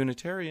Jews and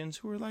Unitarians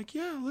who are like,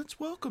 yeah, let's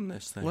welcome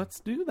this thing.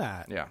 Let's do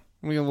that. Yeah.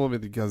 A little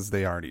bit because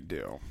they already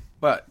do.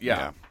 But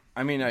yeah.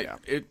 I mean,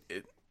 it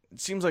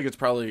seems like it's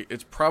probably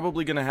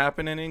going to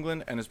happen in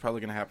England, and it's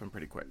probably going to happen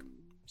pretty quick.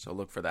 So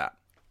look for that.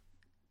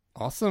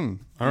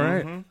 Awesome. All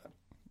right.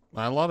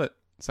 I love it.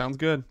 Sounds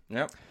good.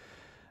 Yep.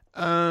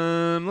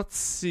 Let's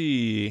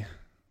see.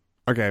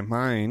 Okay,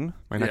 my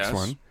next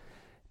one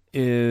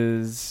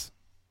is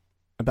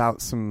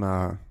about some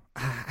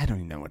I don't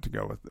even know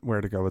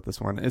where to go with this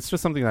one. It's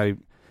just something I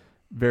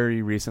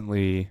very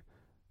recently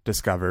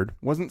discovered.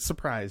 Wasn't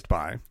surprised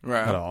by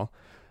at all.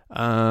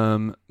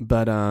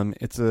 But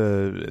it's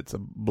a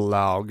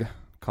blog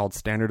called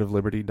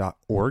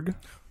standardofliberty.org.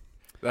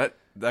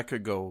 That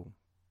could go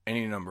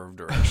any number of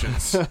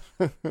directions.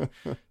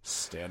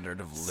 Standard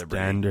of Liberty.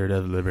 Standard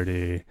of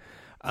Liberty.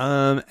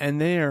 And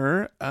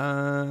they're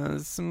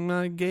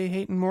some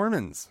gay-hating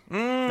Mormons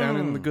down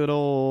in the good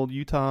old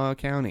Utah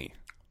County.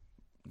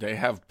 They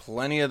have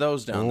plenty of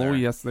those down there. Oh,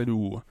 yes, they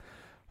do.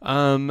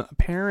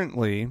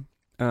 Apparently,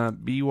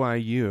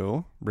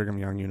 BYU, Brigham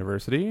Young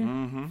University,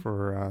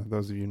 for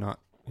those of you not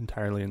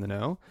entirely in the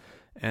know,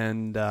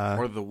 and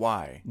or the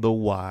Y. The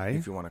Y.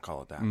 If you want to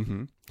call it that.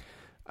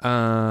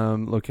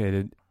 Mm-hmm.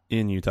 Located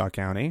in Utah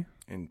County.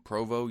 In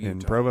Provo, Utah. In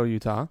Provo,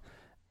 Utah.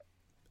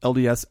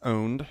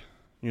 LDS-owned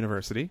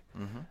university.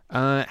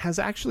 Has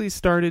actually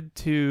started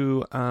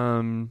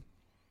to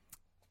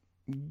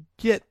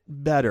get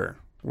better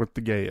with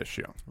the gay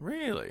issue.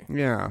 Really?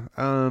 Yeah.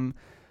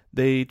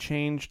 They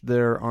changed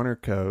their honor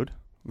code,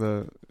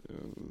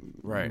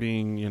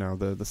 being,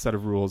 the set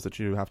of rules that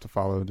you have to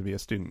follow to be a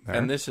student there.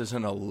 And this is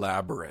an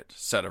elaborate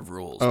set of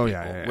rules. Oh,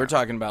 people. yeah. We're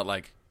talking about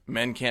like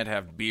men can't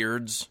have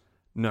beards.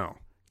 No.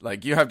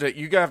 Like you have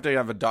to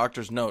have a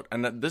doctor's note,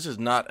 and this is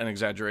not an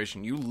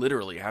exaggeration. You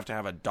literally have to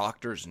have a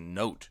doctor's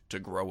note to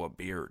grow a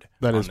beard.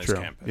 That on is this true.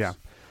 Campus. Yeah.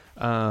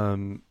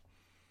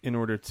 in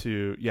order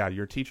to,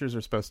 your teachers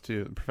are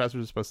the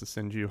professors are supposed to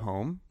send you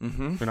home.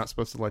 Mm-hmm. They're not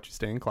supposed to let you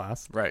stay in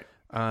class. Right.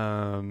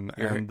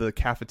 And the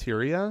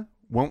cafeteria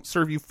won't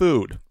serve you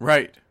food.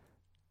 Right.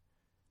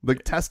 The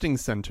testing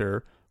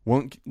center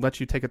won't let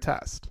you take a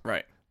test.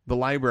 Right. The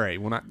library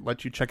will not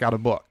let you check out a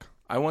book.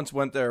 I once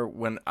went there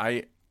when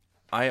I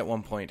at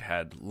one point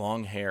had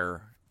long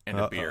hair and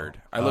a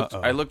beard.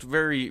 I looked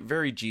very,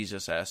 very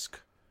Jesus-esque.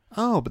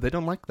 Oh, but they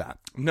don't like that.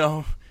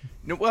 No.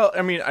 Well,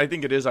 I mean, I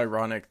think it is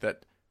ironic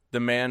that the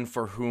man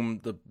for whom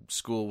the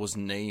school was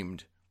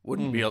named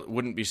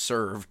wouldn't be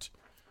served.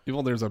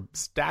 Well, there's a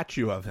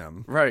statue of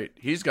him. Right.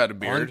 He's got a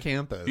beard on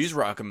campus. He's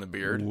rocking the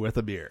beard with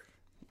a beard.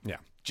 Yeah.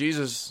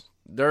 Jesus,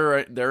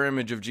 their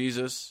image of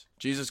Jesus.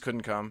 Jesus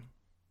couldn't come.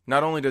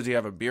 Not only does he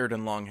have a beard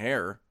and long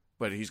hair,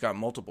 but he's got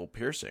multiple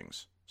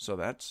piercings. So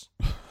that's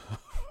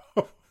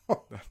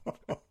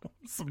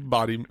some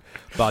body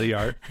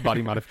art,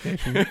 body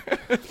modification.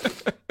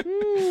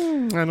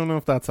 I don't know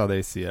if that's how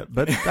they see it,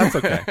 but that's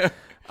okay.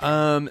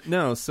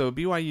 No, so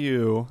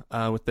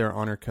BYU with their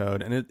honor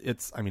code, and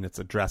it's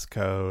a dress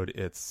code.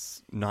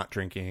 It's not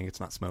drinking. It's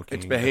not smoking.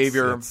 It's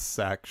behavior. It's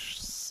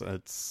sex.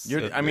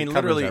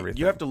 Literally, everything.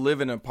 You have to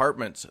live in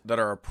apartments that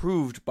are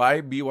approved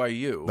by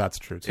BYU. That's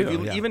true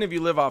too. Even if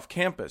you live off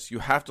campus, you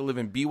have to live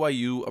in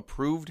BYU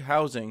approved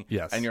housing.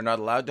 Yes, and you're not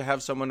allowed to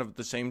have someone of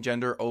the same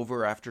gender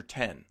over after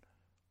 10.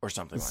 Or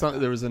something like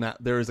that.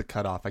 There is a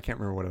cutoff. I can't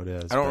remember what it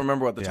is. I don't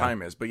remember what the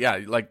time is, but yeah,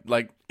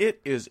 like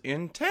it is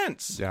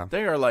intense. Yeah,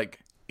 they are like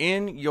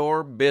in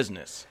your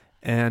business.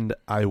 And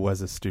I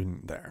was a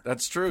student there.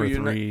 That's true.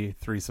 For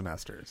three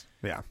semesters.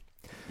 Yeah,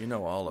 you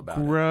know all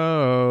about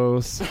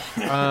Gross.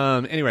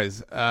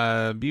 Anyways,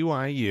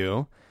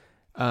 BYU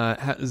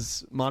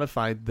has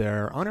modified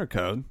their honor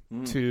code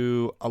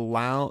to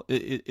allow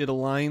it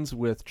aligns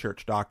with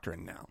church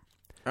doctrine now.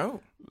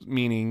 Oh,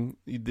 meaning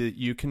that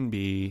you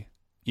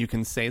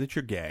can say that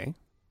you're gay.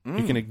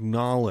 You can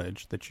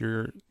acknowledge that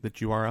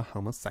you are a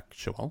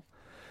homosexual.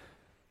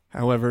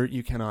 However,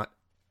 you cannot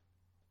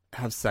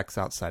have sex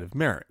outside of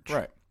marriage.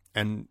 Right.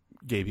 And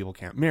gay people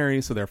can't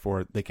marry, so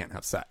therefore they can't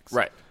have sex.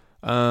 Right.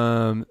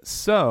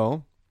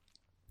 So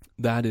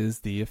that is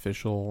the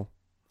official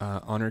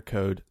honor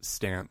code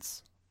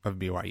stance of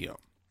BYU.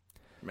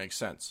 Makes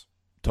sense.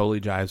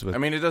 Totally jives with. I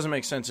mean, it doesn't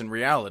make sense in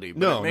reality,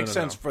 but it makes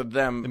sense for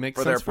them. It makes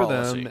for sense their for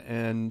policy. them,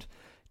 and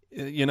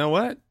you know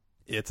what?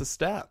 It's a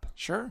step.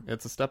 Sure.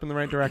 It's a step in the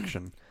right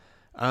direction.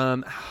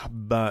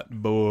 But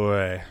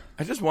boy,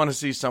 I just want to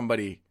see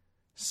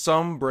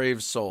some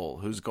brave soul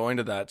who's going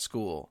to that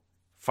school,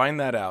 find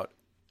that out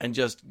and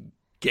just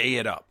gay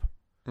it up.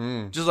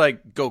 Just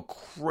like go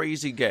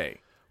crazy gay.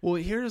 Well,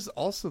 here's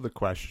also the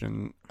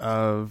question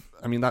of,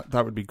 I mean, that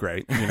would be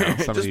great. You know,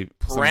 somebody just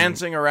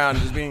prancing around,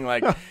 just being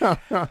like,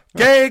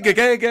 gay, gay,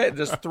 gay, gay,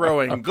 just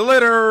throwing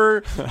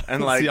glitter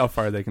and like see how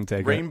far they can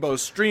take rainbow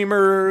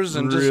streamers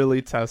and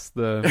really test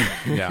the,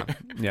 yeah.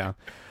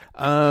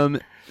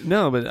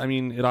 No, but I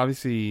mean, it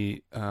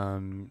obviously,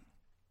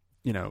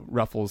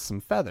 ruffles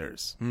some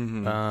feathers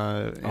in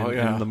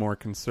the more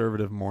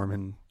conservative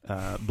Mormon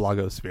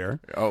blogosphere.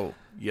 Oh,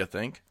 you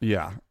think?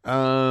 Yeah.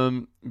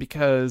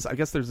 Because I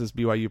guess there's this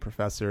BYU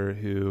professor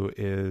who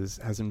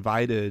has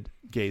invited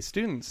gay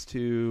students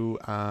to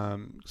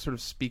sort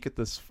of speak at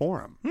this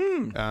forum.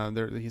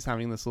 He's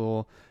having this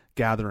little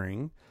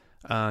gathering.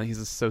 He's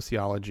a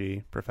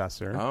sociology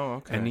professor. Oh,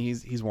 okay. And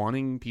he's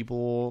wanting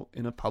people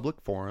in a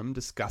public forum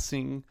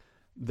discussing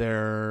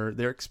their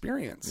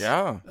experience.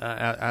 Yeah.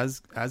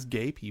 As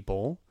gay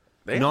people.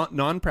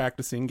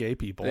 Non-practicing gay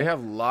people. They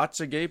have lots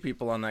of gay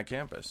people on that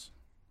campus.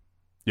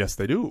 Yes,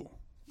 they do.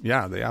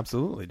 Yeah, they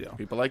absolutely do.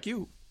 People like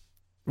you.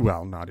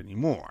 Well, not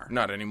anymore.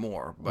 Not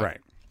anymore. But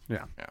right.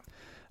 Yeah.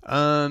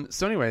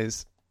 So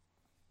anyways,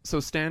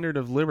 Standard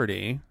of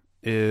Liberty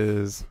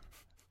is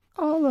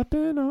all up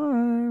in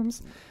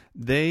arms.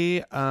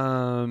 They're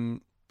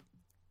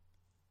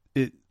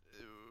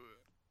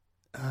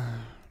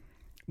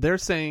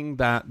saying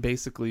that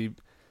basically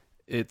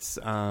it's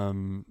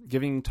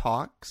giving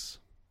talks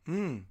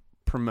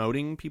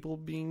promoting people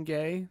being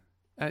gay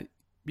at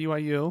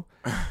BYU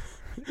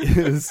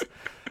is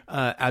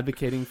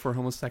advocating for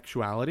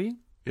homosexuality.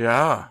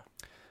 Yeah.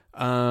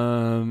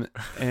 And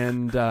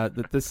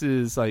that this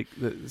is like,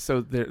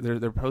 so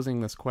they're posing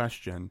this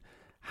question: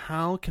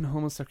 how can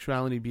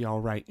homosexuality be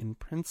all right in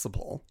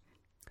principle?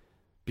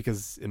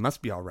 Because it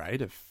must be all right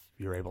if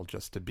you're able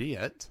just to be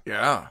it.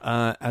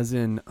 Yeah. As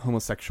in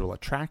homosexual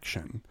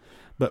attraction,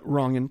 but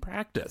wrong in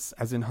practice,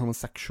 as in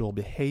homosexual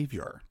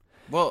behavior.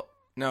 Well,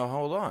 now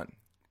hold on.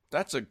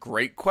 That's a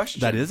great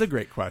question. That is a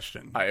great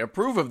question. I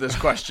approve of this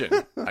question.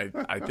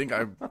 I think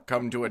I've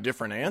come to a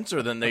different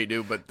answer than they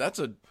do, but that's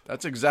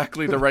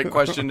exactly the right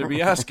question to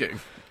be asking.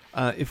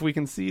 If we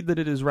concede that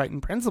it is right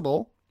in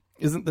principle,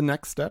 isn't the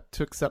next step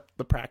to accept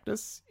the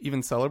practice,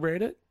 even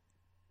celebrate it?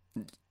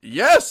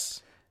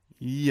 Yes.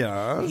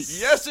 Yes.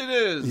 Yes, it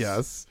is.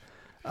 Yes.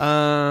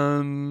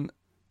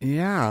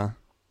 Yeah.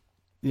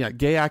 Yeah,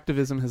 gay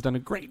activism has done a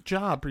great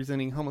job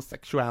presenting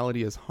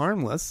homosexuality as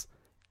harmless,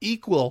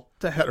 equal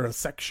to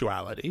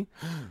heterosexuality,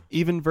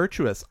 even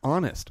virtuous,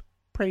 honest,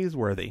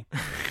 praiseworthy.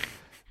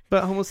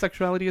 But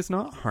homosexuality is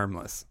not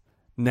harmless,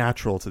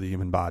 natural to the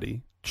human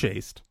body,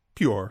 chaste,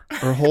 pure,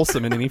 or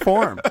wholesome in any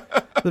form.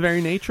 The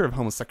very nature of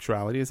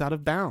homosexuality is out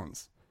of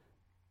bounds.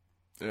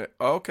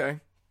 Okay.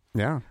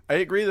 Yeah. I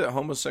agree that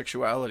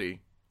homosexuality,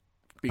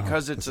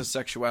 because it's a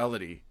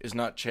sexuality, is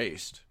not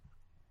chaste.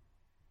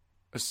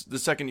 The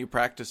second you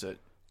practice it.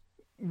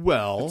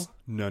 Well,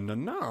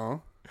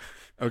 no.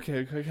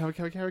 Okay.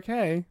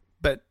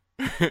 But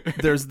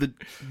there's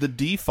the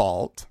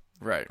default,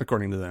 right,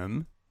 according to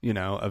them,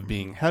 of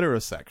being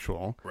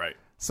heterosexual. Right.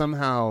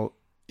 Somehow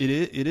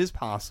it is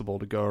possible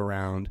to go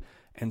around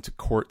and to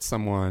court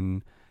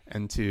someone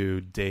and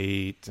to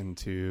date and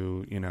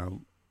to,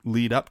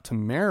 lead up to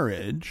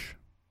marriage,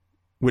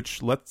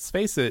 which, let's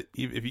face it,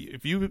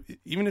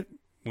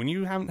 when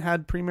you haven't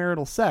had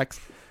premarital sex,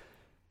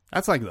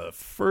 that's like the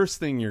first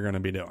thing you're going to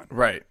be doing.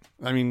 Right.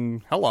 I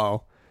mean,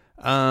 hello.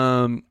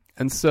 And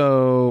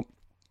so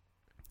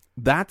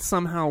that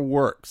somehow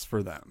works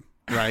for them,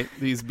 right?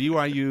 These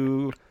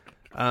BYU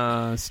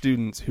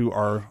students who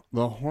are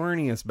the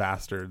horniest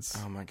bastards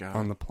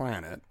on the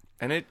planet.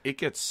 And it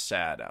gets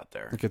sad out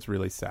there. It gets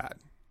really sad.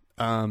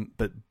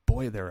 But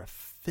boy, they're a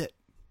fit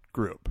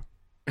group.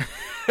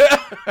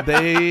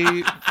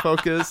 They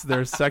focus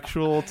their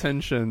sexual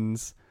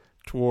tensions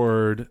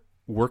toward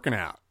working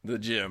out. The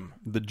gym.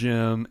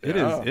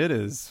 Yeah.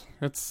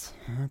 It's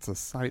a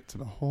sight to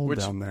behold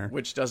down there.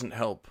 Which doesn't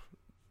help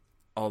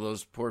all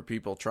those poor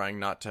people trying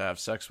not to have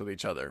sex with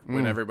each other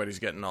when everybody's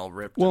getting all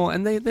ripped. Well,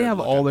 and they have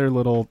all their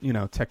little,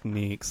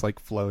 techniques like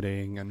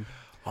floating and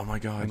oh my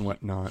God, and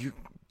whatnot. You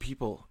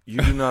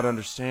do not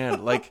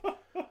understand. like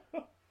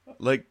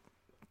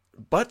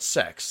butt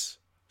sex,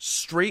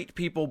 straight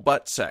people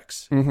butt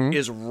sex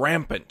is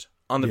rampant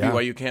on the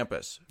BYU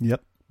campus.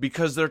 Yep.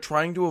 Because they're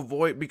trying to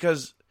avoid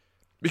because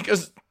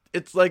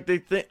it's like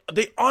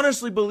they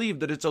honestly believe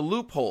that it's a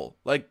loophole.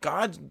 Like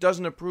God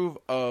doesn't approve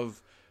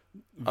of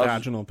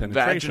vaginal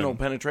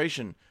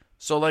penetration.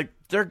 So like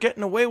they're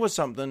getting away with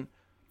something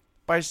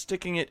by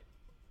sticking it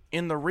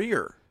in the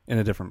rear. In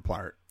a different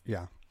part.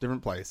 Yeah.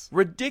 Different place.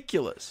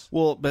 Ridiculous.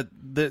 Well, but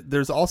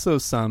there's also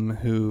some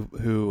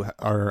who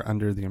are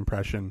under the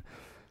impression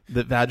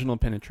that vaginal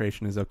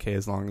penetration is okay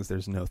as long as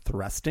there's no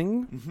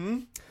thrusting. Mm-hmm.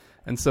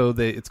 And so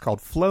it's called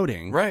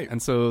floating. Right.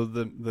 And so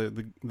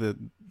the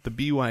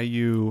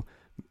BYU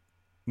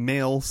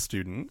male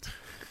student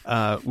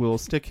will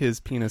stick his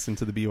penis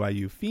into the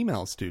BYU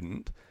female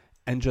student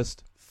and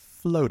just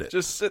float it.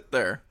 Just sit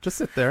there.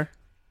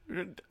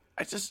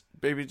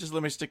 Baby, just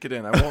let me stick it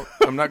in.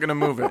 I'm not going to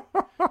move it.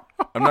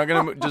 I'm not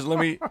going to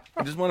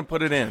I just want to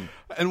put it in.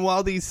 And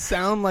while these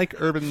sound like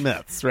urban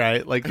myths,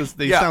 right? Like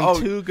they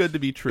sound too good to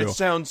be true. It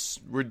sounds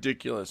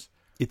ridiculous.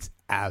 It's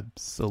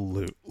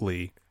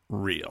absolutely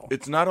real.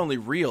 It's not only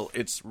real,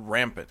 it's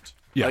rampant.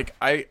 Yeah. Like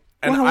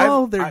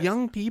they're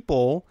young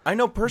people. I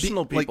know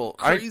personal people.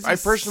 Like I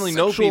personally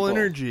know people.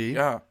 Energy.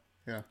 Yeah.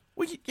 Yeah.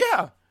 Well,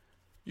 yeah.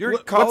 You're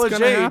college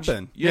age.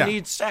 Happen? You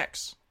need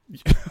sex.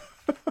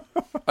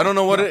 I don't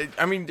know what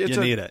I mean. You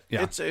need it.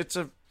 Yeah. It's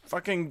a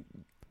fucking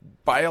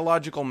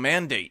biological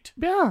mandate.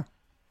 Yeah.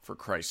 For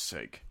Christ's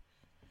sake.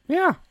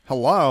 Yeah.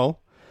 Hello.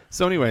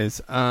 So,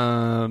 anyways,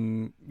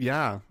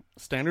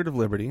 Standard of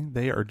Liberty.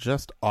 They are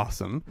just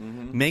awesome,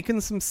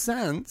 making some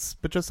sense,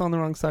 but just on the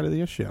wrong side of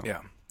the issue.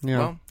 Yeah. Yeah.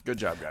 Well, good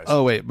job, guys.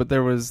 Oh wait, but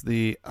there was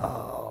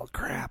oh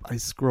crap! I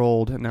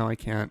scrolled and now I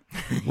can't.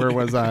 Where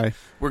was I?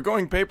 We're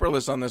going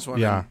paperless on this one.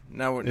 Yeah.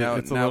 Now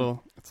it's a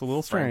little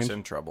Frank's strange.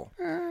 in trouble.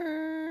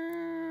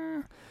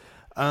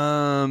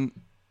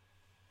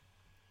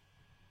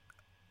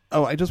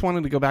 Oh, I just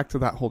wanted to go back to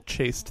that whole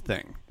chaste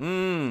thing.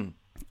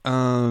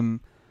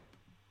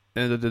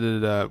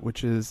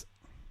 Which is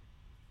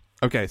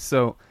okay.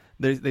 So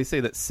they say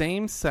that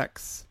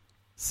same-sex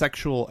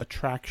sexual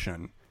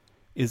attraction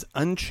is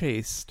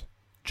unchaste,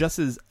 just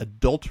as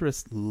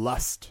adulterous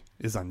lust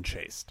is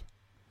unchaste.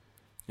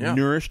 Yeah.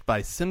 Nourished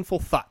by sinful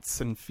thoughts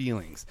and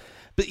feelings.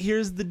 But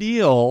here's the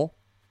deal,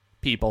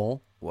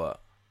 people. What?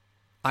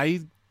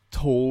 I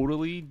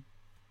totally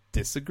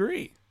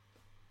disagree.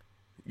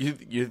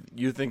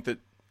 You think that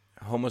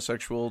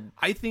homosexual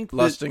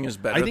lusting is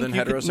better than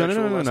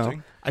heterosexual lusting?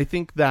 No. I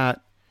think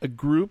that a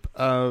group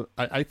of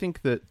I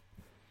think that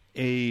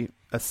a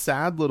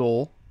sad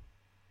little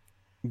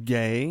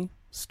gay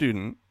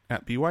student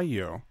at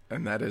BYU,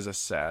 and that is a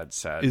sad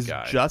is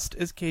guy, just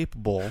as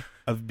capable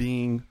of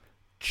being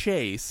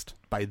chaste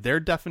by their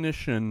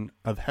definition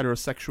of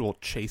heterosexual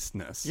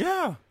chasteness.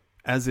 Yeah.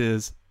 As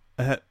is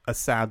a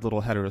sad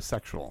little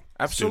heterosexual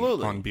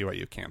absolutely on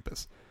BYU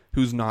campus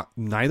who's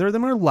neither of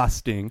them are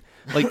lusting.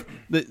 Like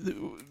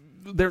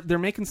they're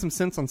making some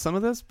sense on some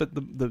of this, but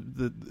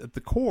the at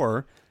the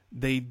core,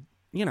 the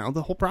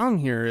whole problem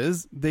here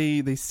is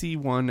they see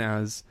one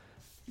as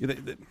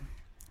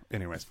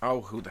anyways.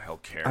 Oh, who the hell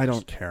cares? I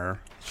don't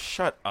care.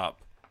 Shut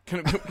up.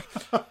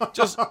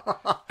 Just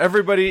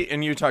everybody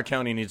in Utah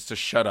County needs to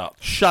shut up.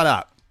 Shut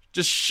up.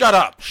 Just shut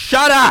up.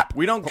 Shut up.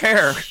 We don't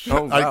care.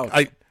 Oh, wow.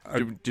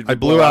 I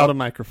blew out a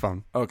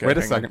microphone. Okay. Wait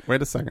a second.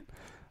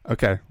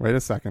 Okay, wait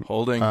a second.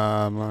 Holding.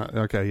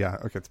 Okay, yeah.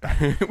 Okay, it's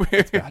bad.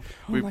 It's bad.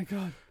 Oh my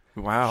god.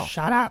 Wow.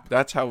 Shut up.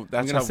 That's I'm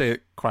gonna say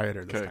it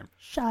quieter this time.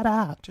 Shut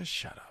up. Just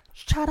shut up.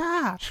 Shut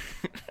up.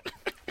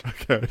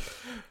 Okay.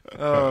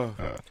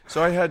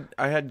 So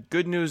I had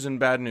good news and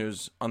bad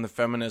news on the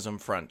feminism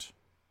front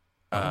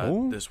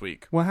this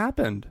week. What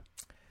happened?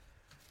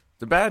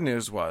 The bad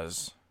news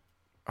was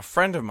a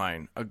friend of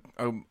mine,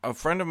 a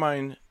friend of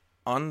mine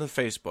on the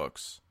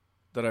Facebooks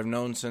that I've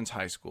known since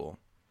high school.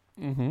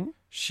 Mm-hmm.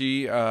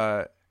 She's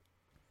a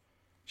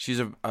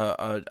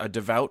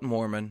devout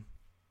Mormon,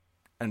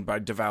 and by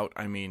devout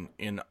I mean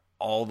in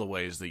all the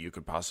ways that you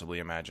could possibly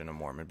imagine a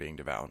Mormon being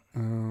devout.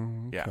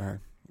 Oh, okay. Yeah.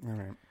 All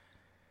right.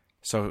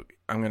 So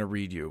I'm going to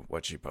read you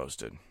what she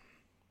posted.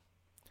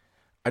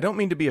 I don't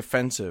mean to be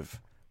offensive,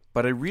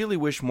 but I really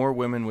wish more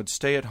women would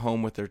stay at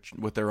home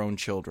with their own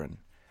children.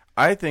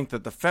 I think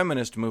that the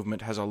feminist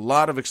movement has a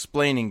lot of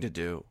explaining to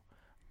do.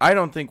 I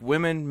don't think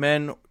women,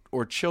 men,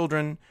 or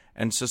children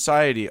and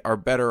society are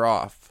better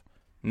off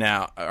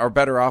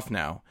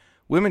now.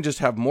 Women just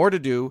have more to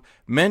do,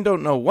 men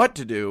don't know what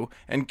to do,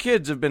 and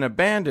kids have been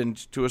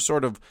abandoned to a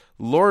sort of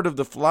Lord of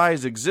the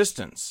Flies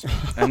existence.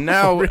 And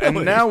now Really?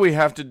 and now we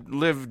have to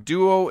live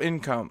duo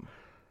income.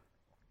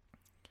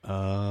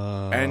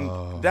 And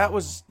that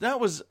was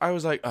I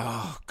was like,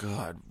 oh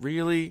God,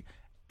 really?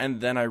 And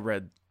then I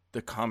read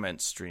the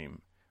comment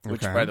stream,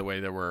 which by the way,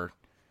 there were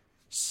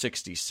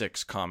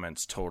 66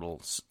 comments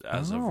total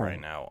as of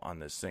right now on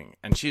this thing.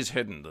 And she's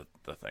hidden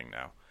the thing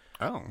now.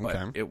 Oh, okay. But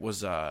it was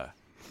the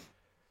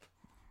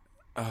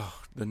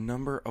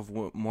number of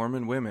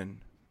Mormon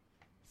women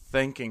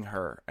thanking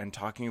her and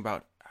talking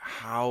about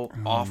how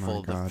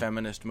awful the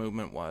feminist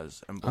movement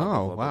was and blah,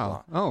 blah, blah,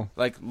 blah, blah. Oh.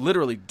 Like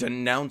literally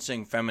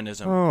denouncing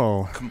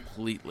feminism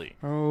completely.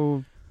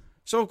 Oh.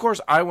 So, of course,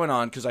 I went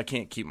on because I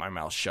can't keep my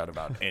mouth shut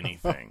about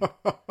anything.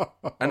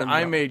 And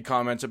I made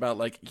comments about,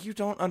 like, you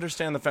don't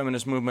understand the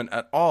feminist movement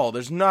at all.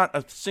 There's not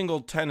a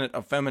single tenet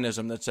of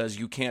feminism that says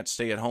you can't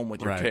stay at home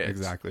with your kids. Right,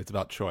 exactly. It's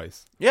about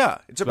choice. Yeah.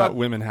 It's about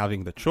women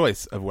having the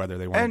choice of whether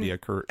they want to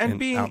be and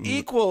being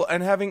equal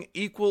and having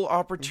equal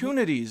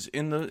opportunities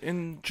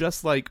in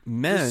just like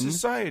men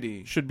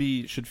society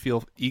should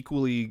feel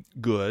equally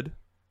good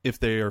if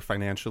they are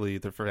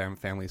their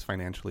family's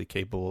financially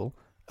capable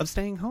of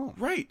staying home.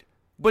 Right.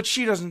 But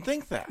she doesn't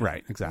think that.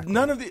 Right, exactly.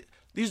 None of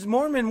these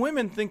Mormon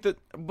women think that,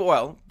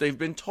 well, they've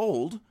been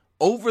told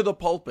over the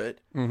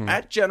pulpit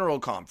at General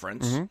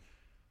Conference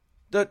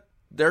that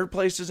their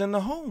place is in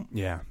the home.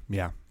 Yeah,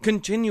 yeah.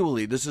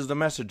 Continually, this is the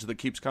message that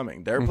keeps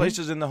coming. Their place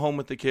is in the home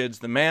with the kids.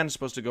 The man's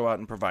supposed to go out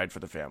and provide for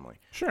the family.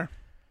 Sure.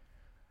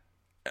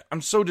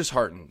 I'm so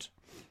disheartened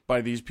by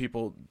these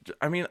people.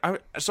 I mean,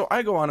 so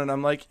I go on and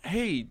I'm like,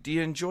 hey, do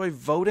you enjoy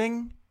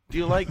voting? Do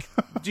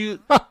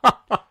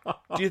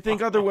you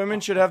think other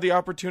women should have the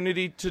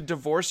opportunity to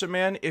divorce a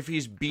man if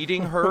he's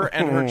beating her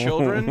and her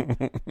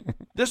children?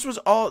 This was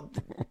all.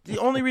 The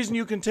only reason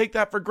you can take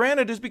that for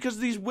granted is because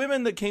these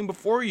women that came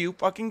before you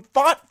fucking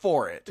fought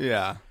for it.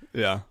 Yeah,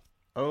 yeah.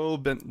 Oh,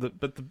 but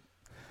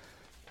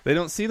they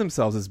don't see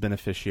themselves as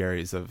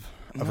beneficiaries of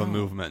a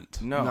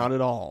movement. No. Not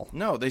at all.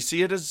 No, they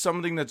see it as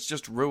something that's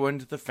just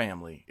ruined the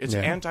family. It's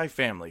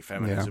anti-family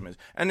feminism is.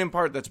 And in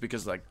part that's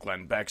because like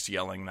Glenn Beck's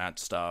yelling that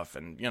stuff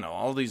and you know,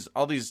 all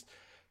these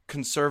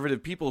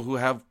conservative people who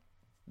have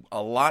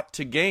a lot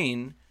to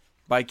gain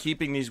by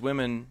keeping these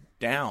women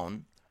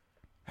down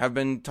have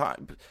been taught.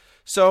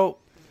 So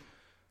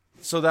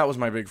that was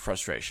my big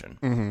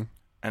frustration.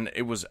 And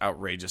it was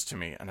outrageous to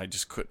me and I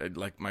just couldn't,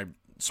 like my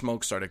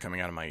smoke started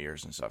coming out of my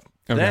ears and stuff.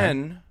 Okay.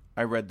 Then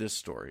I read this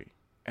story.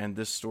 And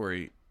this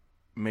story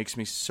makes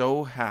me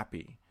so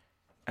happy.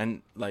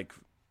 And, like,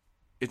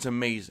 it's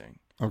amazing.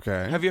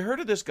 Okay. Have you heard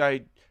of this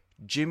guy,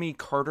 Jimmy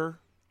Carter?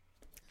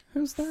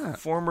 Who's that?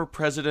 Former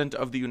president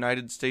of the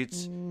United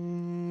States,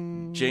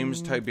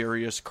 James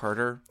Tiberius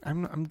Carter.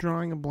 I'm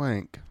drawing a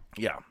blank.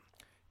 Yeah.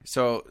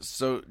 So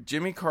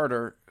Jimmy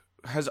Carter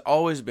has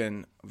always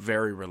been a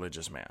very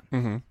religious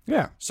man.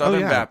 Yeah.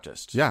 Southern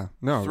Baptist. Yeah.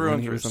 No. Through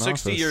and through.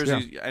 60 years.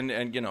 Yeah.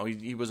 And you know,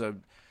 he's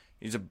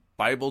a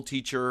Bible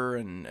teacher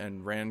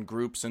and ran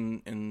groups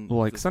in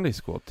like Sunday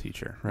school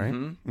teacher, right?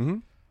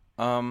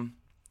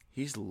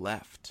 He's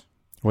left.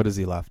 What has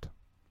he left?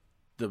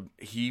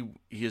 He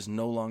is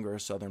no longer a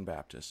Southern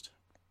Baptist.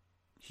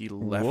 He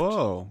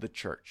left the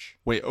church.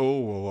 Wait,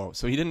 whoa.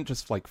 So he didn't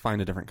just like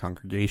find a different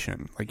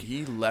congregation. Like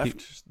he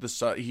left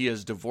he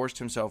has divorced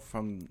himself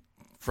from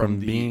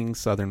being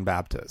Southern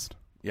Baptist.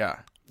 Yeah.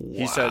 Wow.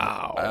 He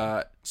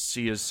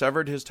said he has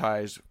severed his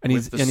ties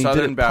with the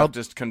Southern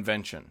Baptist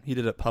Convention. He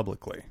did it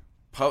publicly.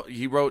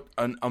 He wrote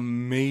an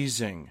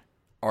amazing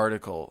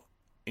article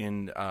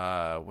in,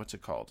 what's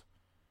it called?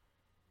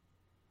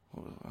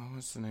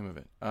 What's the name of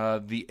it?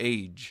 The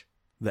Age.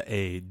 The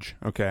Age,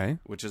 okay.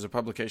 Which is a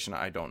publication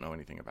I don't know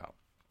anything about.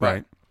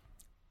 Right.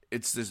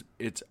 It's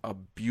a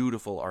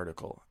beautiful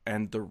article.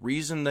 And the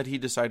reason that he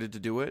decided to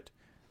do it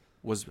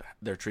was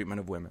their treatment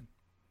of women.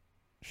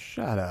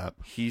 Shut up.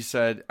 He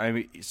said,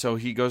 so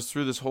he goes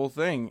through this whole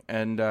thing,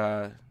 and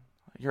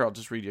here, I'll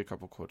just read you a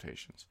couple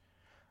quotations.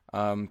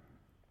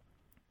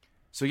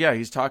 So yeah,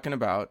 he's talking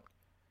about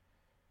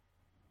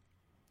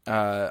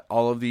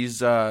all of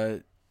these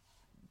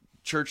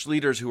church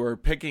leaders who are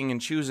picking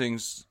and choosing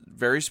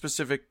very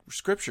specific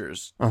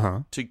scriptures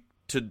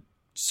to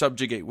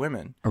subjugate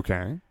women.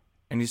 Okay.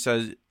 And he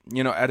says,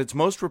 at its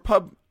most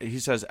repugnant,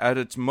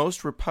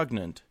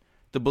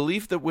 the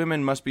belief that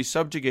women must be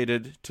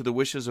subjugated to the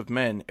wishes of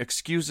men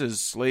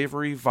excuses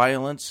slavery,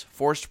 violence,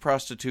 forced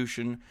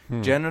prostitution,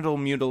 genital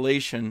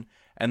mutilation,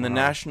 and the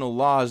national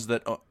laws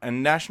that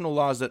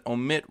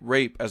omit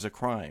rape as a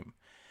crime.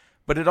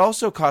 But it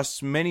also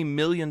costs many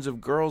millions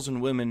of girls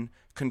and women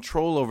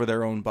control over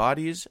their own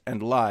bodies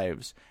and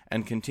lives,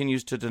 and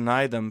continues to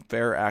deny them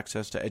fair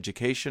access to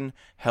education,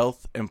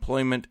 health,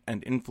 employment,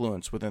 and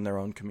influence within their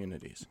own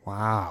communities.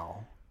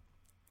 Wow.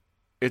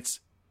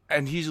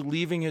 And he's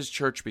leaving his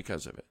church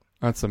because of it.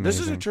 That's amazing. This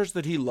is a church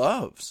that he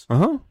loves.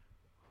 Uh-huh.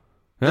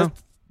 Yeah.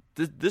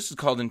 This is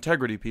called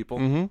integrity, people.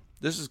 Mm-hmm.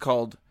 This is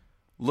called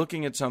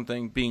looking at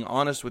something, being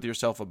honest with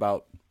yourself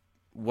about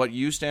what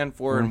you stand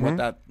for and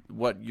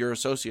what you're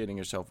associating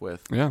yourself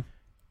with. Yeah.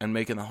 And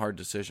making the hard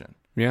decision.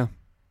 Yeah.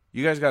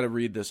 You guys got to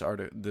read this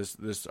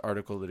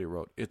article that he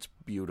wrote. It's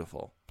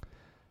beautiful.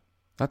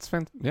 That's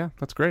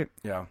that's great.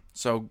 Yeah.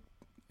 So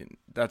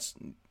that's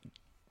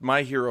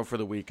my hero for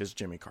the week is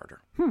Jimmy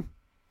Carter.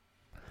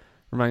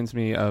 Reminds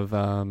me of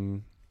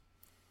the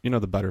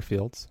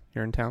Butterfields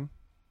here in town.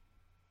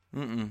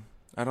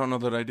 I don't know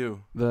that I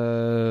do.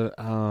 I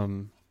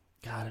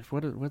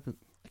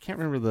can't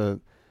remember the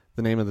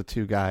name of the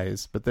two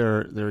guys, but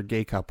they're a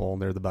gay couple.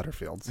 They're the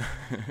Butterfields.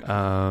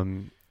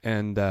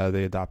 And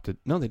they adopted.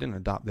 No, they didn't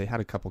adopt. They had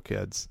a couple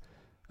kids.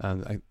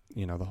 The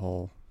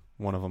whole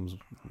one of them's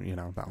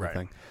that whole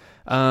thing.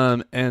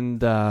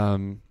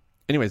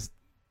 Anyways,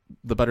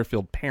 the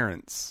Butterfield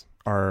parents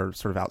are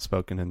sort of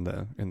outspoken in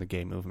the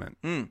gay movement,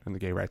 in the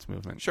gay rights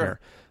movement. Sure, there.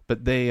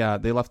 But they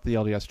left the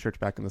LDS Church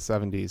back in the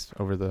 70s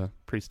over the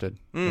priesthood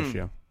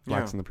issue,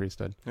 blacks in the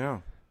priesthood. Yeah.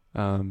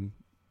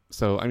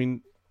 So I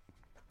mean,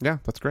 yeah,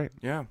 that's great.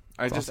 Yeah,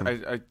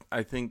 Awesome.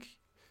 I think,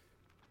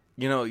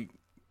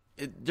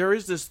 there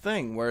is this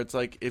thing where it's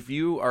like if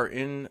you are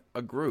in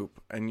a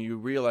group and you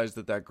realize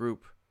that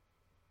group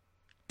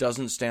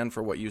doesn't stand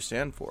for what you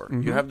stand for,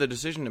 you have the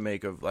decision to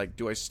make of like,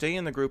 do I stay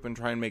in the group and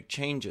try and make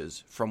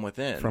changes from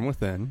within? From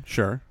within,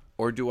 sure.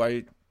 Or do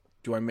I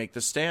make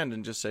the stand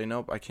and just say,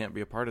 nope, I can't be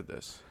a part of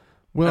this?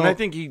 Well, and I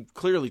think he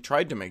clearly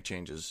tried to make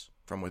changes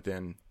from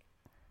within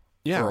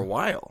for a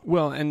while.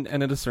 Well, and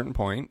at a certain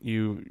point,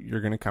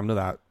 you're going to come to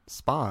that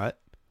spot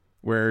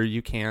where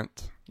you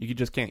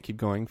just can't keep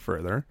going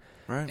further.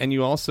 Right. And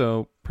you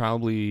also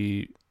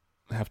probably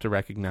have to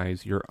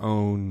recognize your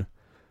own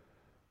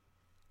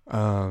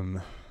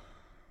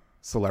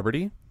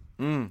celebrity,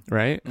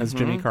 right? As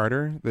Jimmy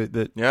Carter,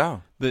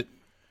 that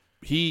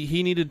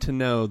he needed to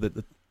know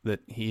that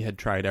he had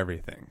tried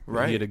everything,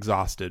 right? He had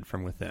exhausted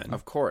from within,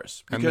 of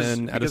course,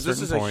 because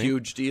this is a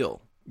huge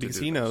deal. Because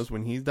he knows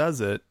when he does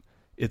it,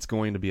 it's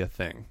going to be a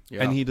thing,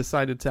 yeah. And he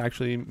decided to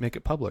actually make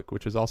it public,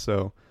 which is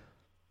also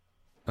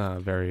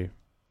very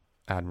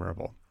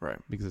admirable, right?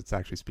 Because it's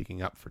actually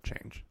speaking up for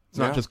change. It's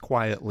not just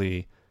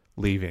quietly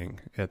leaving.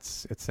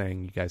 It's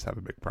saying you guys have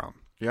a big problem.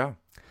 Yeah.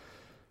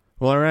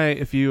 Well, all right.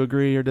 If you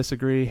agree or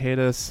disagree, hate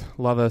us,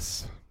 love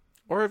us,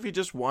 or if you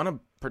just want to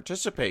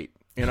participate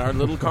in our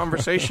little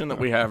conversation that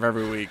we have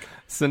every week,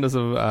 send us a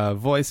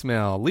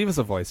voicemail. Leave us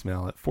a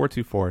voicemail at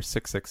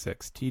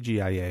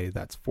 424-666-TGIA.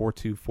 That's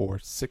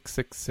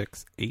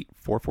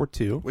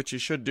 424-666-8442. Which you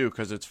should do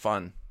because it's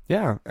fun.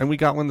 Yeah, and we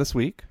got one this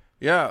week.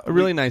 Yeah. A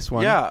really nice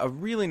one. Yeah, a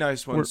really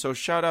nice one. So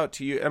shout out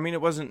to you. I mean,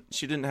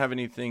 she didn't have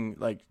anything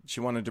like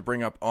she wanted to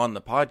bring up on the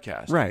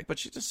podcast. Right. But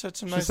she just said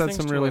some nice things. She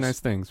said some really nice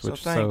things, so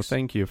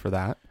thank you for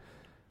that.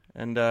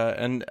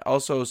 And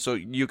also, so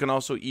you can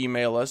also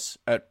email us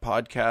at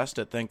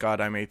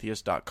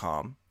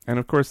podcast@thankgodimatheist.com. And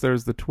of course,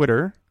 there's the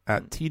Twitter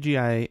at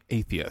TGI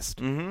Atheist.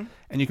 And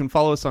you can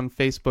follow us on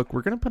Facebook.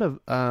 We're going to put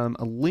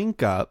a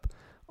link up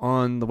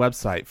on the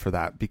website for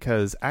that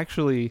because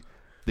actually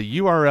the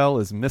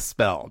URL is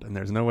misspelled and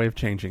there's no way of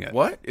changing it.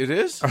 What? It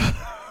is?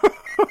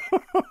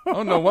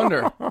 Oh, no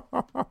wonder.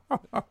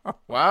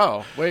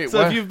 Wow. Wait,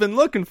 so if you've been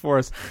looking for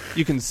us,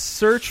 you can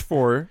search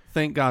for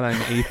Thank God I'm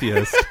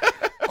Atheist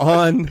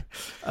on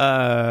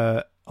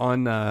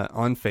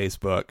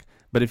Facebook.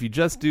 But if you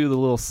just do the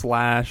little /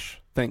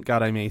 Thank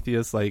God I'm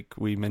Atheist, like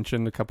we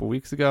mentioned a couple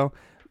weeks ago,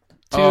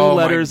 two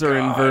letters are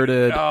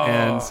inverted,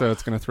 and so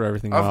it's going to throw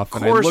everything off.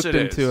 And I looked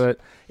into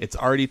it. It's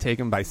already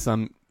taken by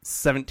some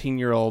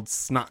 17-year-old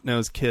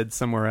snot-nosed kid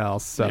somewhere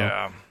else.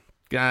 So,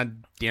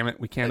 God damn it,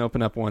 we can't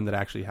open up one that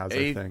actually has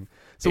a thing.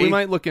 So we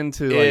might look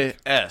into like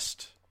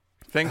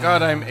Thank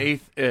God I'm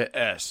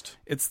atheist.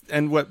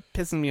 And what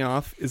pisses me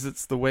off is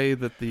it's the way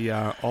that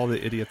all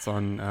the idiots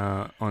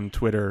on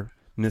Twitter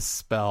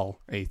misspell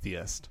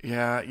atheist.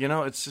 Yeah,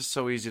 it's just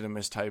so easy to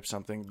mistype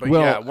something.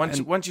 But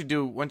once you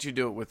do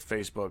it with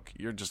Facebook,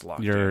 you're just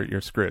locked.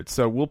 You're screwed.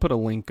 So we'll put a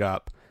link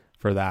up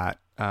for that.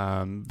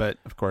 But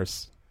of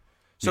course.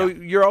 So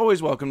you're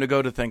always welcome to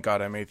go to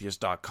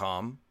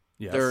thankgodimatheist.com.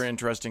 Yes. There are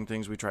interesting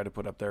things we try to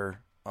put up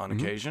there on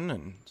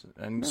occasion,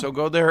 and so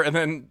go there, and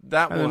then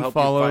that will help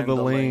follow you find the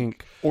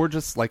link. Or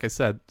just, like I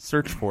said,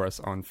 search for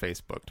us on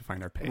Facebook to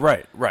find our page.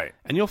 Right.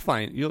 And you'll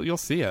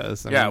see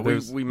us.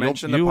 We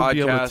mentioned the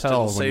podcast, and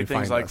we'll say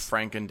things like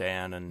Frank and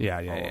Dan and all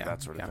of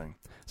that sort of thing.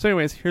 So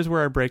anyways, here's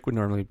where our break would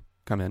normally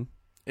come in.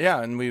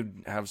 Yeah, and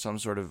we'd have some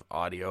sort of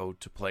audio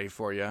to play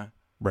for you.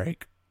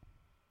 Break.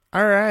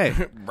 All right.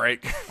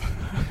 Break.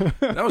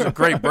 That was a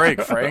great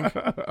break, Frank.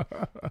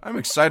 I'm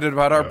excited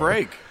about our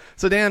break.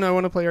 So, Dan, I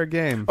want to play our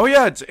game. Oh,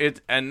 yeah,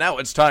 and now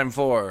it's time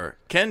for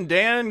Can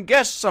Dan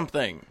Guess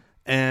Something?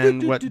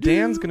 And what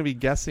Dan's going to be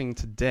guessing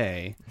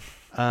today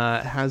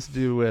has to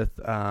do with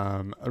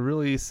a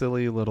really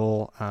silly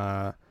little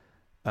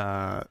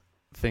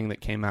thing that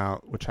came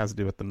out, which has to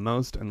do with the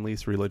most and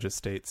least religious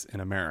states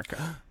in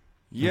America.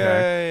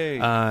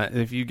 Yay! Okay?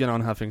 If you get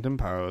on Huffington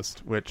Post,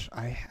 which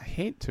I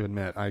hate to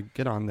admit, I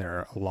get on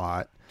there a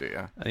lot. Do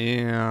you?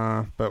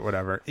 Yeah, but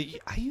whatever.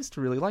 I used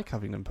to really like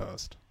Huffington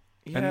Post.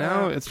 Yeah. And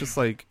now it's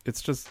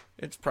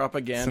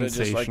propaganda,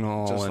 just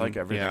like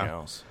everything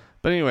else.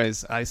 But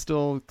anyways, I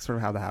still sort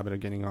of have the habit of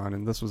getting on,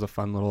 and this was a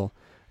fun little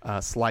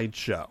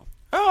slideshow.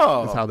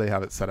 Oh, that's how they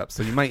have it set up.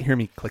 So you might hear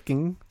me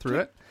clicking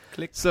through it.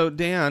 Click. So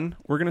Dan,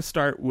 we're going to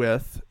start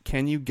with: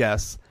 can you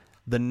guess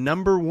the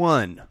number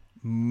one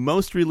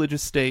most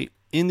religious state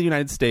in the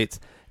United States?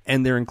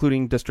 And they're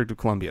including District of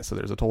Columbia, so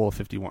there's a total of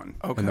 51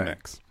 in the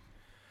mix.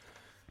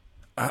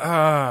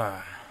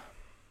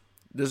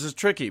 This is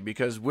tricky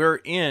because we're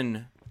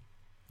in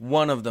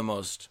one of the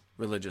most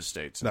religious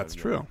states. That's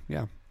true,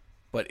 yeah.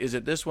 But is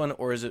it this one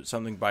or is it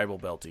something Bible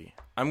Belty?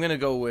 I'm going to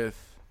go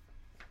with...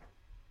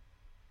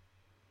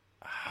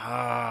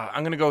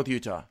 I'm going to go with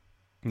Utah.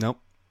 Nope.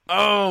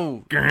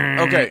 Oh!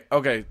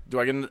 Okay. Do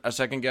I get a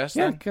second guess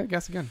then? Yeah,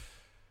 guess again.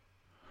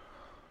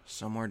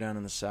 Somewhere down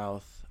in the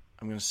South.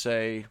 I'm going to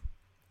say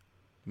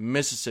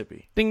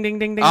Mississippi. Ding, ding,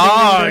 ding, ding,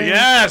 oh, ding, ding.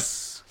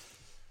 Yes!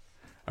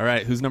 All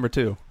right, who's number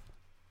two?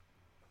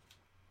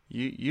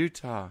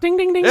 Utah. Ding,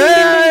 ding, ding, hey!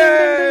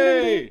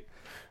 ding, ding,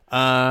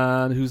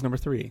 ding, ding. Who's number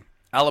three?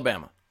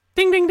 Alabama.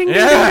 Ding, ding, ding, yeah!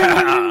 ding,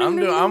 ding, ding,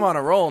 ding, ding. I'm on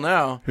a roll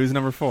now. Who's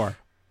number four?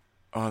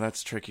 Oh,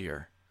 that's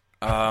trickier.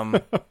 It's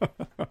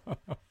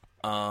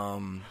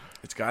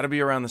got to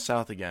be around the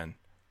South again.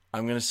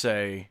 I'm going to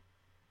say...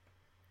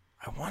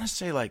 I want to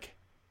say, like,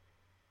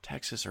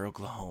 Texas or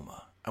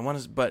Oklahoma.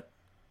 But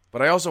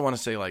I also want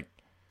to say, like,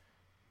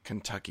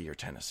 Kentucky or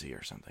Tennessee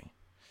or something.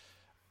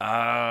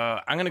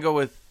 I'm going to go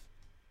with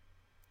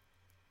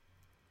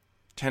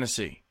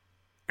Tennessee.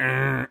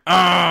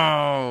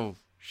 Oh,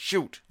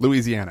 shoot.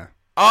 Louisiana.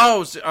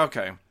 Oh,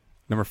 okay.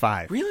 Number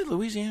 5. Really?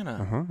 Louisiana?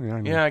 Uh-huh.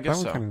 Yeah, I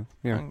guess so. Kinda,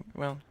 yeah.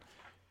 Well,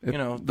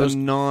 the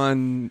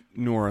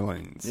non-New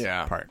Orleans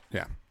part.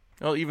 Yeah.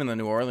 Well, even the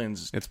New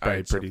Orleans, it's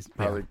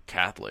probably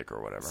Catholic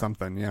or whatever.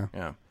 Something, yeah.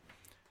 Yeah.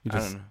 I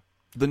don't know.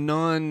 The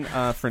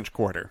non-French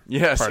Quarter.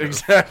 Yes,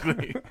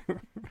 exactly.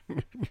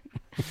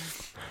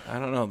 I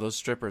don't know. Those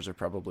strippers are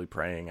probably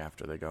praying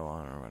after they go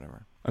on or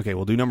whatever. Okay,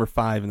 we'll do number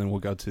 5, and then we'll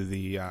go to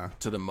the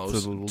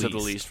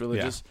least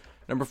religious. Yeah.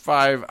 Number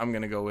 5, I'm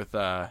going to go with.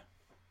 I'm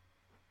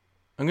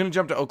going to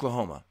jump to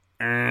Oklahoma.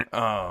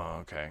 Oh,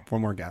 okay.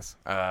 One more guess.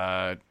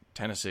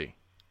 Tennessee.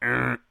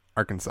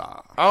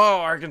 Arkansas. Oh,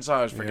 Arkansas.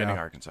 I was forgetting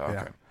Arkansas. Okay.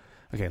 Yeah.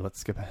 Okay, let's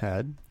skip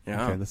ahead.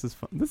 Yeah. Okay, this is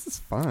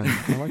fun.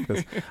 I like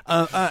this.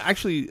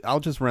 Actually, I'll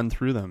just run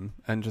through them,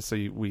 and just so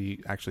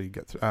we actually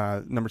get through.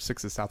 Number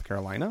 6 is South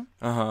Carolina.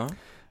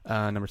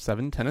 Number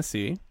 7,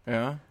 Tennessee.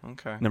 Yeah.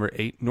 Okay. Number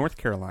 8, North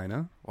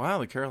Carolina. Wow,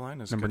 the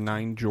Carolinas. Number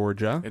 9,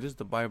 Georgia. It is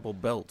the Bible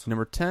Belt.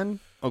 Number 10,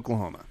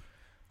 Oklahoma.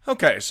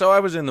 Okay, so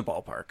I was in the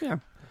ballpark. Yeah.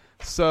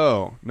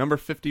 So number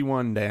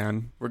 51,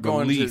 Dan. We're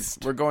going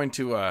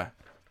to.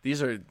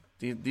 These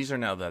are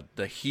now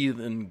the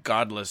heathen,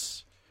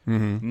 godless.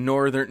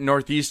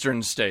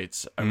 Northeastern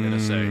states. I'm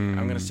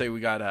gonna say we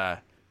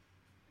got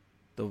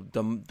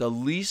the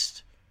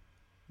least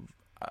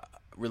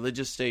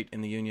religious state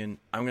in the union.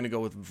 I'm gonna go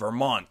with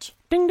Vermont.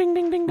 Ding ding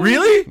ding ding.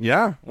 Really?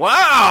 Yeah.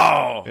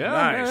 Wow. Yeah.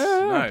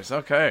 Nice.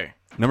 Okay.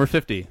 Number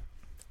 50.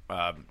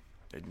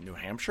 New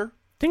Hampshire.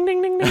 Ding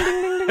ding ding ding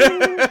ding ding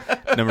ding.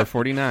 Number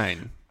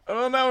 49.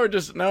 Oh, now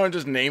I'm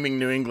just naming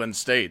New England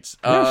states.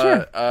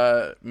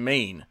 Sure.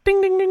 Maine.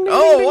 Ding ding ding ding.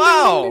 Oh ding,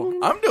 wow, ding, ding,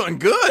 ding. I'm doing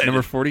good.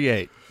 Number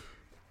 48.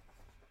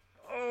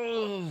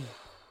 Oh,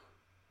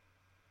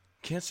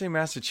 can't say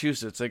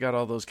Massachusetts. They got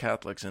all those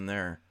Catholics in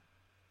there.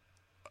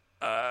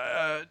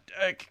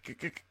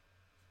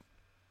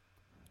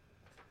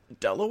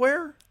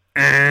 Delaware.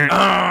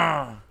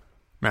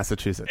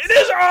 Massachusetts. It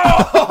is.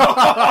 Oh!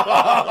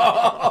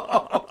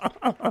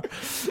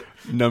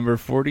 Number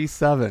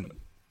 47.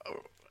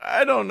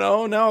 I don't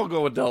know. Now I'll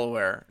go with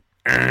Delaware.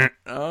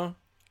 What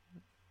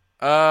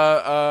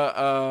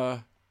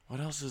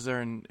else is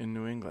there in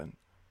New England?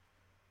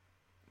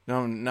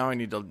 No, now I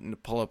need to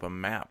pull up a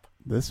map.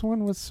 This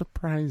one was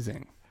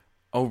surprising.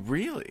 Oh,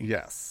 really?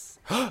 Yes.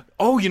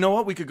 Oh, you know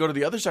what? We could go to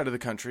the other side of the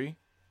country.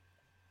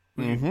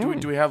 Mm-hmm.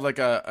 Do we have like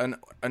a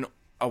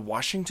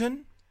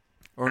Washington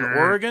or an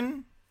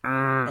Oregon?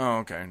 Oh,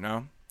 okay.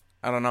 No,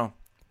 I don't know.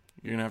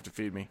 You're gonna have to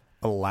feed me.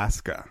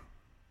 Alaska.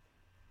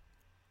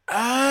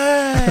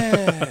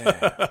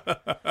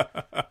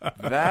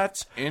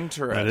 That's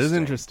interesting. That is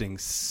interesting.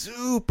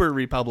 Super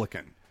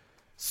Republican.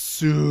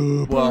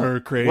 Super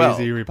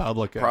crazy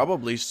Republican.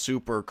 Probably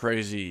super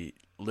crazy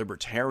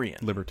libertarian.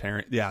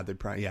 Yeah, they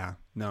probably. Yeah.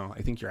 No,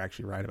 I think you're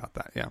actually right about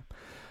that. Yeah.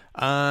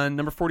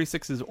 Number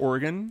 46 is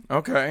Oregon.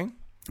 Okay.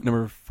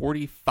 Number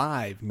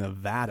 45,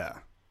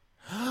 Nevada.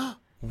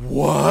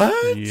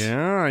 What?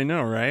 Yeah, I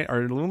know, right?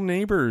 Our little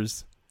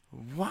neighbors.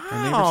 Wow.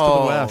 Our neighbors to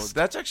the west.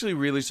 That's actually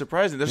really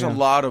surprising. There's a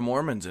lot of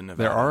Mormons in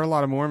Nevada. There are a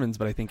lot of Mormons,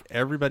 but I think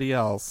everybody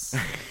else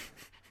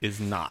is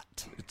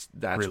not.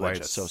 That's religious. why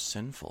it's so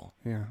sinful.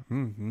 Yeah.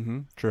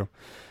 True.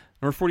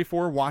 Number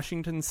 44,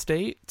 Washington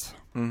State.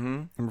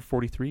 Mm-hmm. Number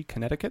 43,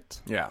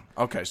 Connecticut. Yeah.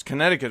 Okay. So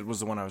Connecticut was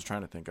the one I was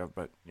trying to think of,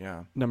 but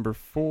yeah. Number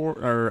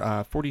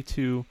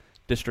 42,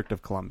 District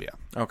of Columbia.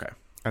 Okay.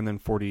 And then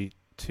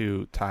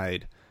 42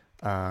 tied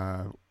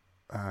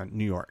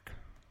New York.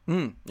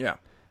 Yeah.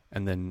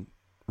 And then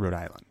Rhode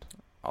Island.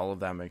 All of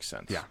that makes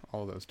sense. Yeah,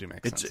 all of those do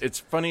make sense. It's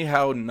funny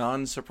how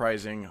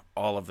non-surprising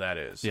all of that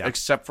is,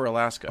 except for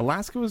Alaska.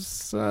 Alaska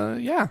was,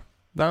 that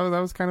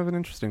was kind of an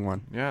interesting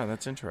one. Yeah,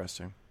 that's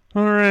interesting.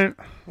 All right.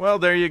 Well,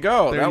 there you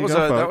go. That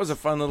was a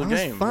fun little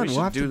game. Fun. We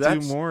we'll have to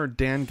do more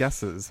Dan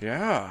guesses.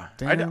 Yeah,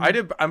 I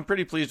did. I'm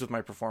pretty pleased with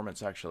my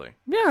performance, actually.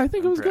 Yeah, I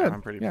think it was good.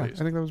 I'm pretty pleased.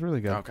 I think that was really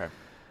good. Okay.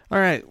 All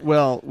right.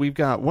 Well, we've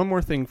got one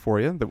more thing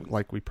for you,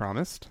 like we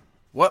promised.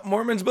 What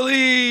Mormons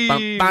believe.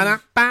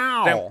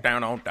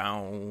 Down.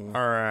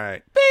 All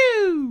right.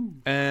 Boo.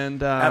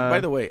 And by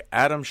the way,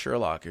 Adam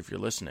Sherlock, if you're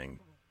listening,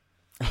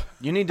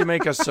 you need to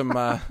make us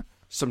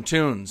some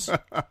tunes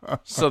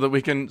so that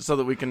we can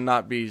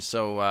not be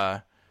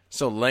so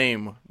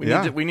lame.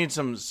 We need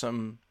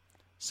some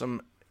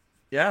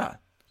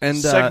and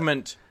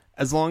segment.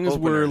 As long as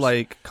openers. we're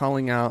like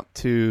calling out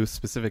to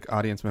specific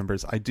audience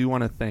members, I do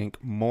want to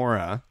thank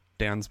Maura,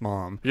 Dan's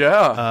mom,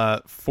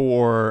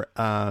 for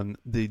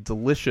the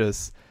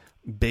delicious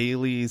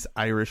Bailey's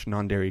Irish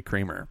non-dairy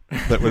creamer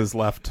that was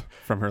left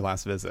from her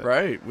last visit.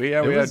 Right. We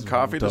had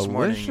coffee this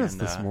morning. Delicious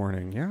this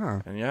morning.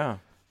 Yeah. And yeah.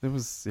 It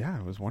was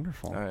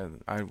wonderful.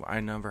 I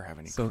never have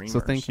any creamers. So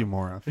thank you,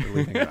 Maura, for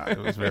leaving that. It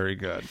was very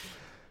good.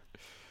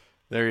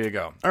 There you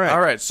go. All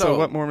right. So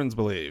what Mormons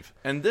believe.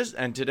 And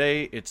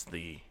today it's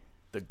the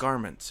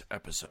garments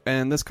episode.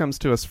 And this comes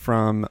to us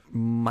from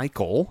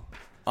Michael.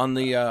 On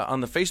the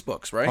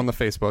Facebooks, right? On the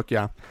Facebook,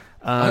 yeah.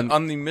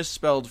 On the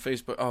misspelled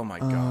Facebook. Oh my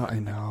god! I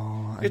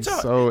know. I'm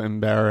so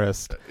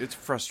embarrassed. It's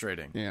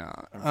frustrating. Yeah.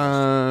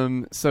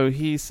 So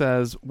he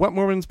says, "What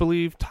Mormons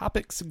believe?"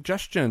 Topic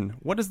suggestion: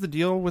 What is the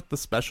deal with the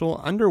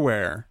special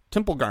underwear,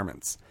 temple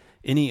garments?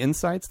 Any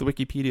insights? The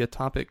Wikipedia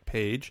topic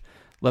page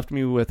left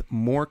me with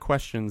more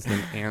questions than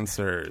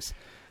answers.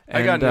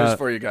 I got news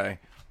for you, guy.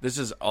 This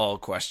is all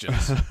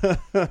questions.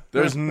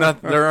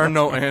 There are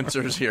no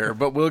answers here,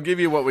 but we'll give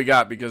you what we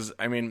got because,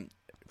 I mean,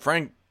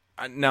 Frank,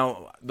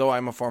 now, though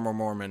I'm a former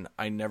Mormon,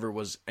 I never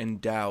was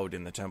endowed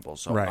in the temple,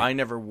 so I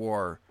never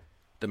wore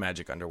the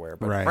magic underwear.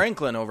 But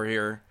Franklin over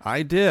here.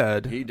 I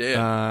did. He did.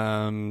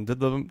 Did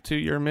the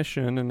 2-year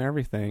mission and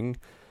everything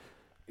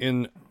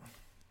in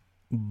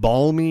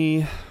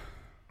balmy,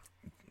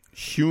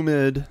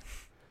 humid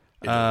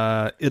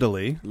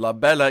Italy. La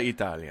Bella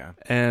Italia.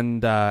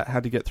 And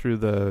had to get through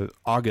the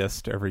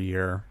August every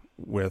year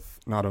with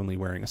not only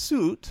wearing a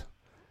suit,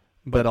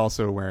 but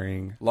also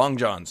wearing long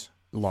johns.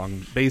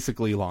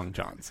 Basically long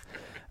johns.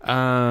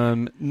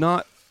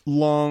 Not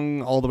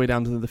long all the way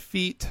down to the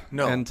feet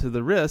and to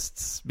the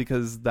wrists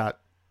because that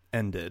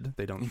ended.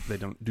 They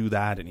don't do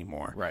that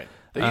anymore. Right.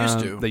 They used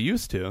to. They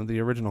used to. The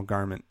original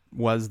garment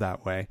was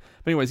that way.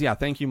 But anyways, yeah,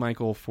 thank you,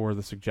 Michael, for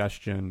the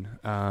suggestion.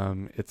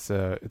 It's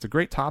a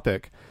great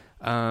topic.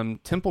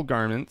 Temple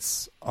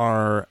garments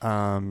are,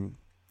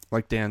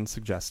 like Dan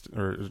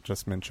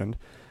just mentioned,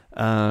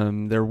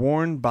 they're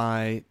worn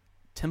by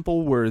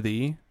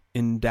temple-worthy,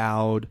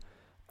 endowed.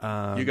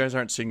 You guys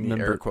aren't seeing the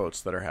air quotes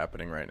that are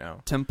happening right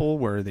now.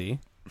 Temple-worthy.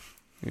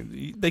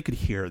 They could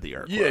hear the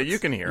air quotes. Yeah, you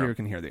can hear them. You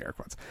can hear the air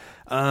quotes.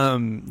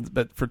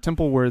 But for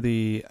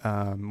temple-worthy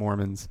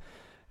Mormons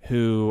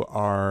who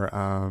are,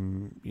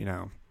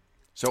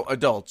 So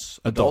adults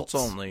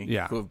only,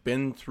 who have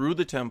been through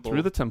the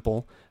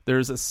temple.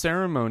 There's a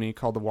ceremony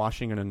called the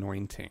washing and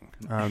anointing.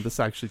 This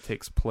actually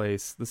takes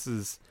place. This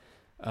is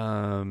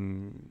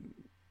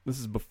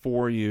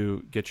before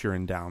you get your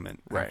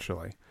endowment,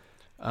 actually.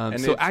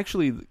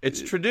 Actually,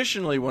 it's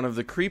traditionally one of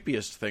the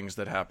creepiest things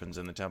that happens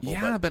in the temple.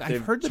 Yeah, but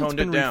I've heard that it's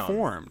been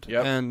reformed.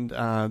 Yep. And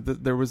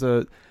there was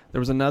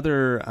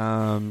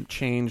another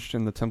change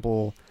in the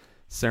temple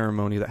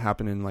ceremony that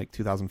happened in like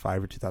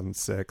 2005 or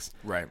 2006.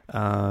 Right.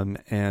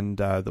 And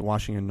the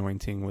washing and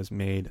anointing was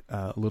made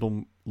a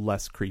little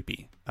less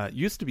creepy. It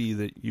used to be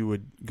that you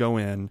would go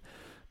into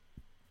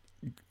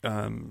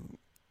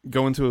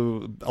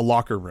a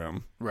locker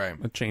room, right,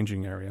 a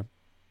changing area,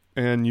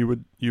 and you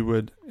would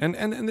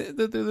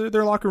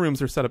their locker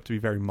rooms are set up to be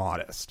very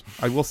modest.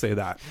 I will say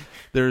that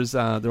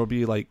there'll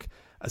be like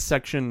a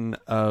section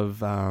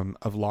of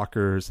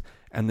lockers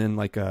and then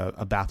like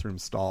a bathroom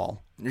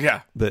stall.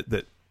 Yeah,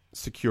 that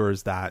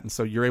secures that, and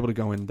so you're able to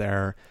go in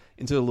there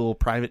into a little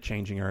private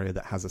changing area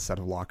that has a set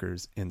of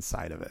lockers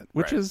inside of it,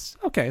 which is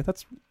okay.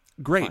 That's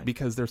great. Fine.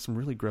 Because there's some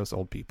really gross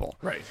old people,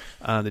 right,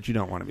 that you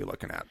don't want to be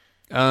looking at.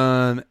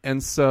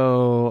 And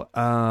so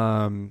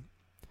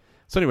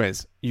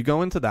anyways, you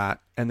go into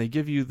that, and they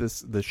give you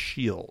the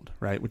shield,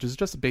 right, which is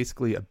just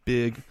basically a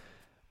big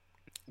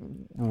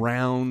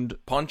round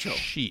poncho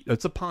sheet.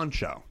 It's a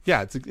poncho.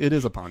 Yeah, it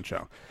is a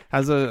poncho.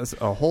 Has a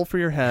hole for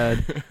your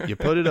head. You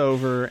put it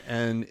over,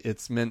 and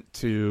it's meant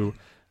to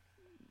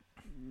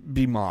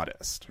be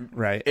modest,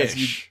 right?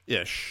 Ish.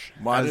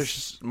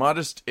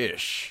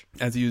 Modest-ish.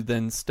 As you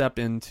then step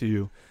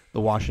into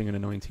the washing and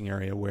anointing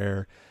area,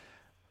 where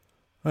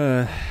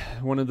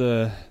one of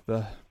the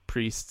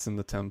priests in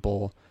the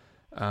temple,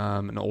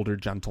 an older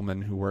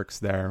gentleman who works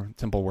there,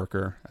 temple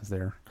worker as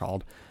they're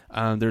called,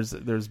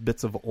 there's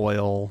bits of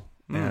oil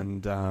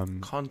and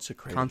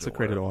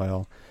consecrated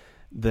oil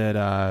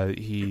that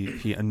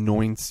he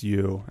anoints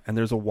you, and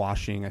there's a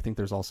washing. I think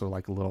there's also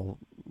like a little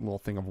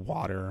thing of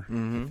water,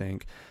 I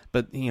think.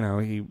 But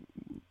he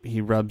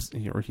rubs,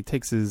 or he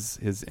takes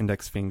his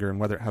index finger, and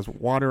whether it has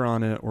water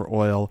on it or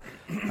oil,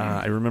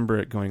 I remember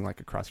it going like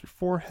across your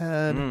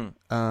forehead.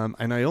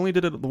 And I only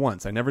did it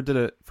once. I never did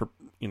it for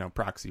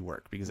proxy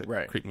work because it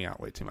creeped me out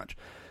way too much.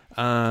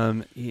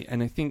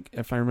 And I think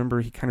if I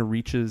remember, he kind of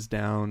reaches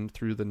down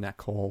through the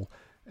neck hole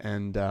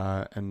and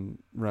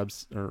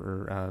rubs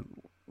or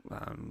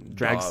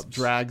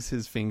drags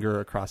his finger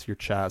across your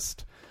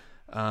chest.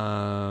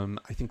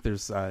 I think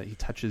there's he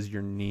touches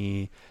your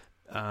knee,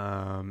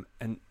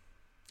 and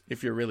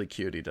if you're really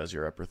cute, he does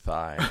your upper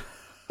thigh.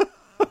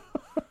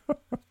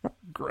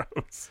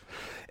 Gross.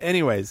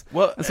 Anyways,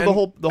 well,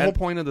 so the whole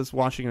point of this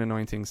washing and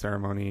anointing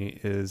ceremony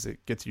is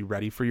it gets you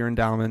ready for your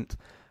endowment.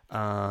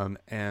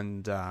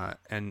 And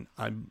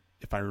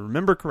if I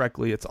remember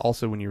correctly, it's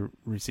also when you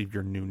receive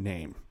your new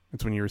name.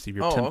 It's when you receive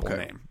your temple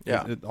name.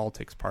 Yeah, it all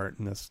takes part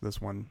in this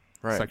one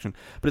section.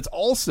 But it's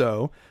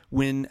also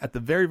when at the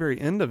very, very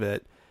end of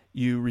it,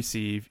 you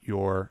receive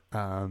your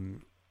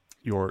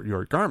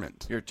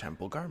garment, your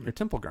temple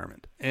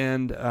garment,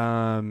 and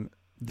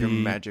your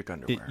magic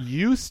underwear. It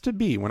used to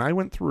be, when I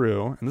went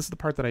through, and this is the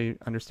part that I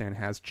understand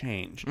has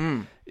changed,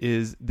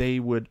 is they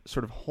would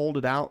sort of hold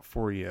it out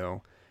for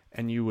you,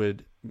 and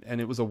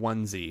it was a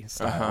onesie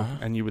style,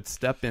 and you would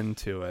step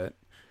into it,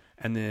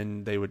 and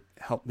then they would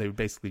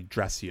basically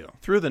dress you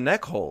through the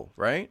neck hole,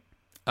 right?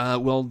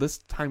 Well, this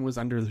time was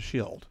under the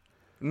shield.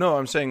 No,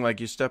 I'm saying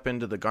like you step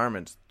into the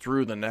garments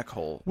through the neck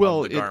hole.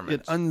 Well, of the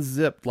garments. It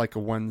unzipped like a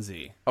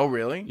onesie. Oh,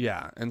 really?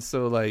 Yeah, and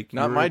so like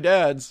not my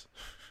dad's.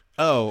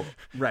 Oh,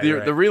 right.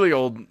 The really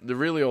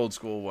old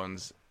school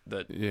ones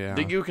that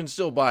you can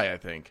still buy, I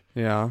think.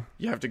 Yeah.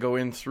 You have to go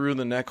in through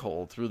the neck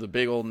hole, through the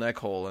big old neck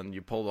hole, and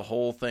you pull the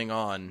whole thing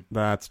on.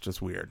 That's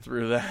just weird.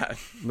 Through that.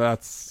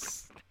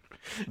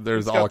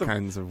 There's all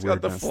kinds of weirdness.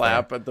 It's got the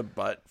flap at the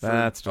butt for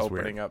that's just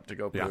opening weird. up to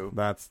go poo.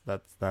 Yeah,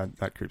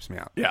 that creeps me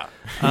out. Yeah.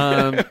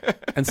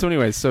 And so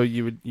anyway, so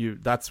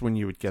that's when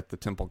you would get the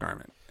temple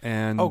garment.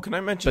 And can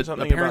I mention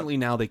something? Apparently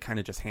now they kind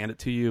of just hand it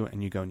to you,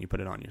 and you go and you put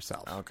it on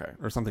yourself. Okay.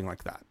 Or something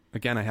like that.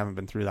 Again, I haven't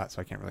been through that,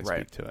 so I can't really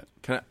speak to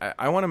it.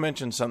 I want to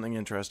mention something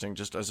interesting,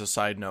 just as a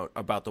side note,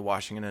 about the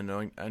washing and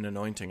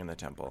anointing in the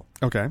temple.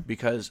 Okay.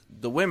 Because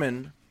the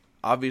women,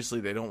 obviously,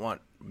 they don't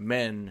want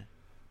men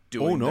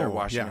doing their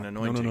washing and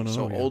anointing.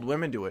 So old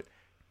women do it.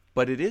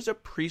 But it is a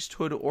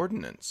priesthood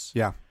ordinance.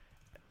 Yeah.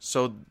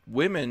 So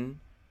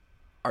women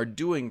are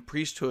doing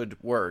priesthood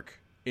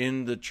work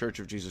in the Church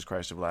of Jesus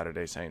Christ of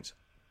Latter-day Saints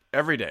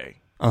every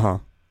day.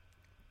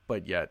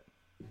 But yet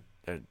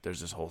there's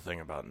this whole thing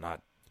about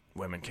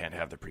women can't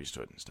have the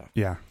priesthood and stuff.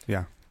 Yeah.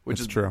 Which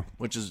is true.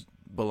 Which is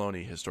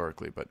baloney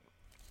historically, but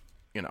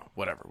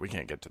whatever. We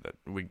can't get to that.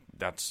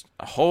 That's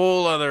a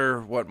whole other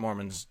what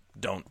Mormons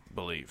don't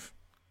believe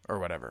or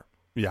whatever.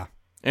 Yeah.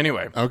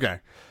 Anyway.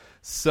 Okay.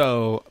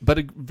 So, but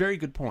a very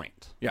good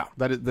point. Yeah.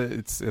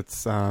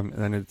 It's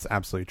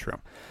absolutely true.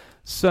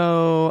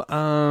 So, so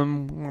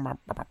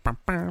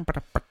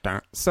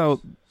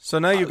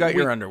now you got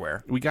your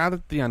underwear. We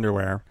got the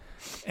underwear,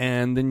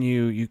 and then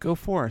you go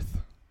forth.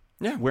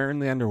 Yeah. Wearing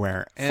the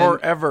underwear.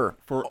 Forever.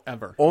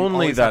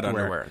 Only that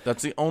underwear.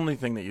 That's the only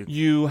thing that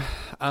you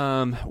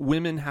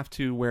women have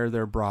to wear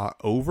their bra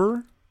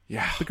over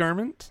the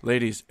garment.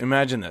 Ladies,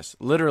 imagine this.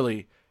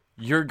 Literally,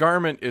 your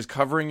garment is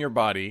covering your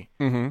body,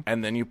 and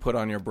then you put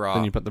on your bra.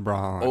 Then you put the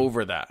bra on.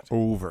 Over that.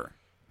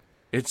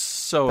 It's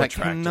so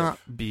attractive. That cannot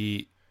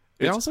be...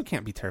 It also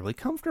can't be terribly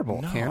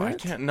comfortable, can it? I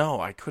can't. No,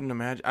 I couldn't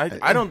imagine.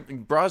 I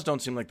don't... Bras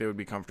don't seem like they would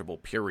be comfortable,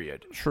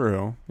 period.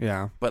 True,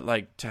 yeah. But,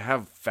 like, to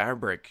have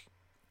fabric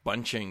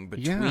bunching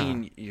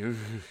between you...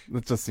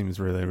 That just seems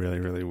really, really,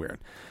 really weird.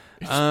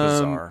 It's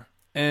bizarre.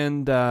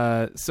 And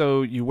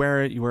so you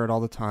wear it all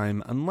the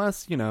time,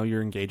 unless,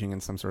 you're engaging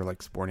in some sort of,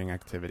 like, sporting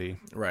activity.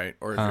 Right,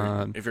 or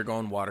if you're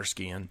going water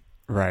skiing.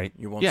 Right.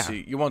 You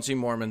won't see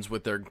Mormons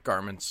with their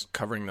garments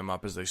covering them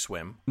up as they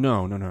swim.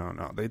 No.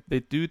 They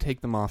do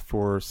take them off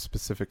for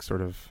specific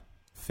sort of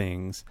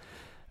things.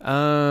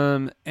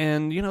 And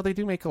they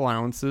do make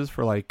allowances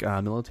for like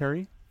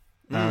military.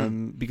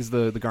 Because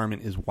the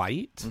garment is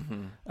white.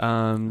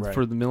 Mm-hmm. Right.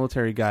 For the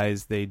military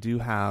guys, they do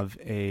have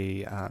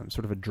a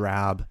sort of a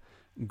drab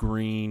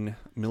green,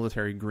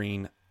 military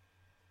green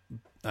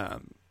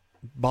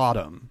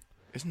bottom.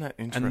 Isn't that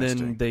interesting? And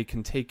then they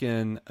can take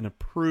in an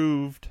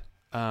approved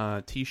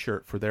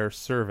T-shirt for their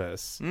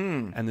service,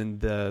 and then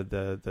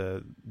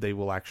they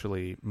will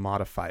actually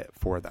modify it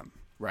for them.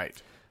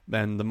 Right.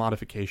 Then the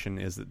modification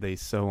is that they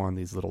sew on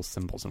these little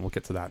symbols, and we'll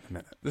get to that in a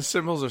minute. The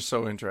symbols are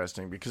so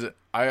interesting because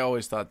I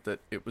always thought that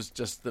it was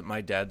just that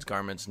my dad's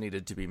garments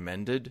needed to be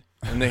mended,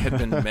 and they had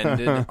been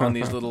mended in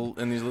these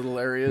little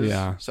areas.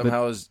 Yeah,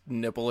 somehow his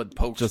nipple had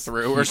poked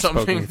through or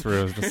something. Poking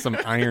through, just some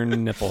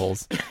iron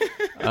nipples.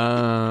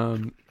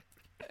 So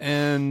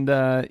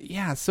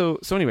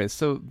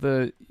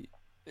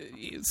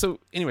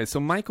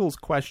Michael's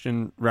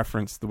question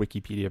referenced the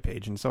Wikipedia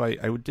page, and so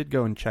I did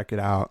go and check it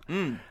out.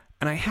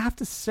 And I have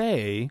to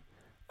say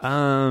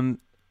that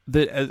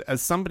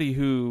as somebody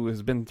who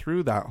has been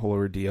through that whole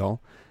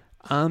ordeal,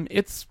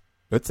 it's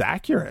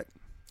accurate.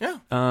 Yeah.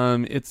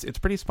 It's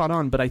pretty spot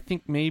on. But I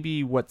think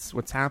maybe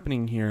what's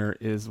happening here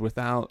is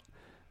without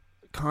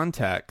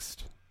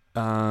context,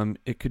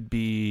 it could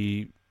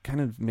be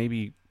kind of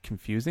maybe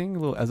confusing, a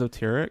little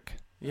esoteric.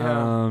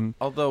 Yeah.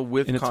 Although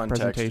with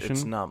context,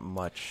 it's not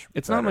much.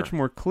 It's not much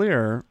more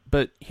clear.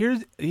 But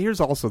here's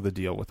also the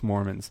deal with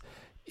Mormons.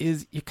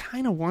 Is you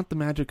kind of want the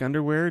magic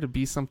underwear to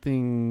be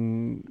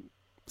something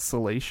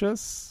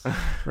salacious,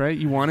 right?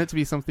 You want it to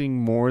be something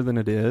more than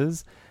it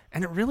is,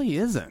 and it really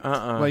isn't.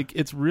 Like,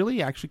 it's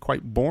really actually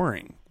quite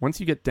boring. Once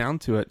you get down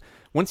to it,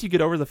 once you get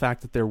over the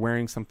fact that they're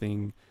wearing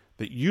something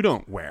that you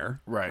don't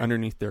wear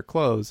underneath their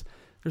clothes,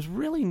 there's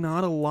really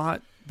not a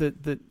lot that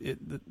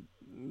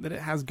it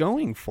has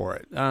going for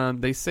it.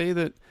 They say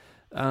that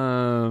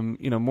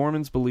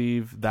Mormons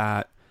believe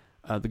that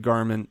the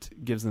garment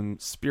gives them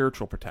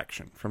spiritual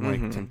protection from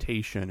like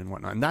temptation and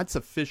whatnot, and that's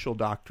official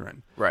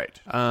doctrine,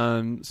 right?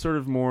 Sort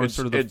of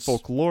the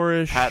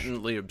folklorish,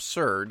 patently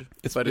absurd.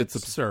 It's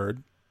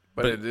absurd,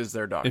 but it is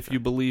their doctrine. If you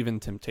believe in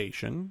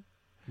temptation,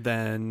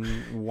 then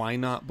why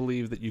not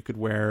believe that you could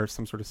wear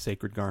some sort of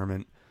sacred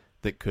garment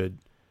that could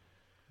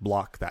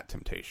block that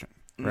temptation?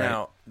 Right?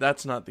 Now,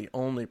 that's not the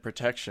only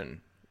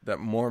protection that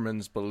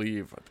Mormons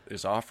believe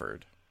is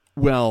offered.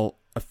 Well,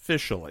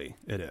 officially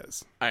it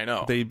is. I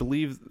know. They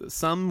believe,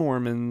 some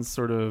Mormons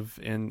sort of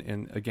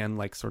in again,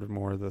 like sort of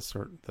more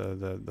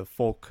the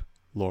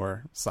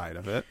folklore side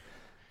of it,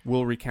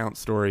 will recount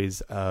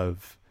stories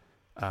of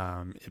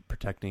it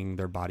protecting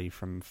their body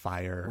from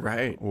fire,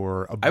 right,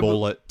 or a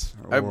bullet.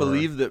 I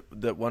believe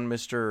that one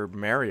Mr.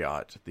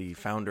 Marriott, the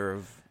founder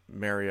of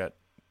Marriott,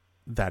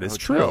 that is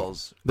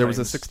Hotels, true. There was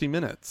a 60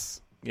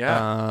 Minutes,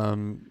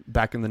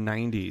 back in the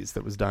 90s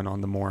that was done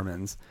on the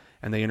Mormons.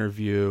 And they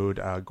interviewed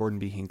Gordon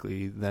B.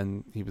 Hinckley.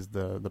 Then he was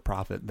the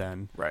prophet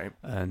then, right,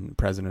 and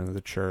president of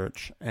the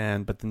church.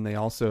 But then they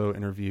also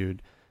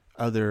interviewed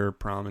other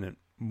prominent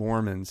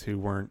Mormons who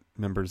weren't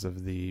members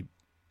of the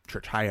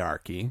church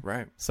hierarchy,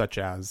 right, such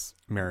as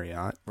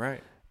Marriott,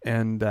 right.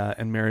 And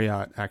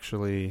Marriott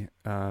actually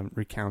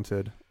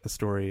recounted a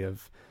story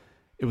of,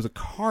 it was a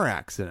car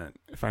accident,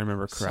 if I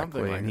remember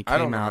correctly, and he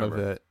came out of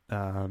it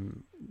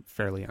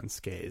fairly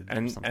unscathed,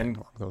 and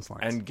along those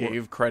lines, and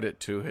gave credit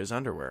to his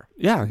underwear.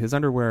 Yeah, his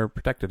underwear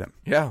protected him.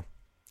 Yeah,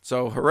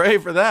 so hooray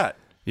for that.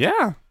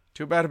 Yeah.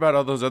 Too bad about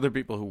all those other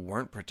people who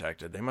weren't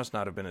protected. They must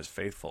not have been as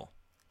faithful.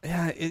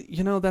 Yeah,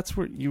 that's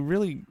where you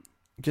really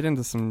get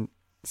into some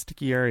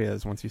sticky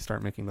areas once you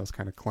start making those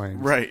kind of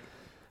claims. Right.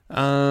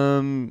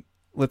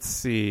 Let's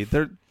see.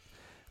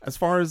 As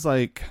far as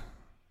like,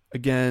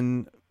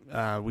 again,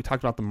 we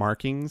talked about the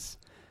markings.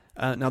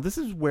 Now this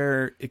is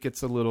where it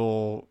gets a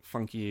little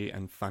funky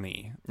and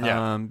funny.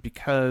 Yeah.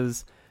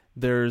 Because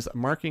there's a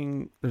mark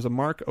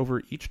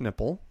over each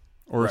nipple,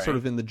 or sort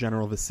of in the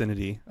general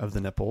vicinity of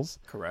the nipples.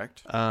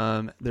 Correct.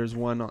 There's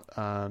one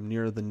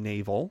near the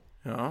navel.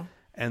 Yeah.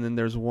 And then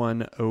there's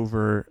one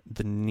over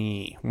the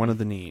knee, one of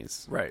the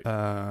knees. Right.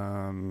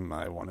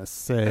 I want to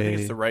say, I think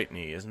it's the right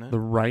knee, isn't it? The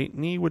right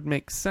knee would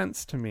make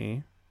sense to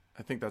me.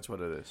 I think that's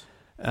what it is.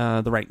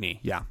 The right knee,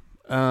 yeah.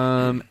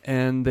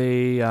 And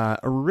they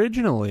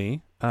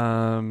originally,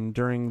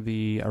 during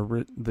the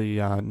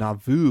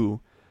Nauvoo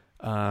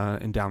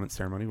endowment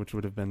ceremony, which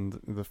would have been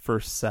the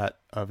first set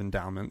of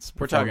endowments.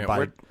 We're talking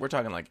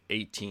like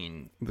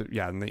 18.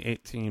 In the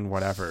 18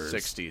 whatever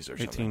 60s or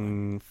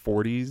something.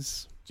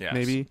 1840s. Yes.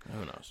 Maybe.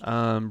 Who knows?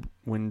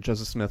 When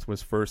Joseph Smith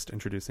was first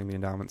introducing the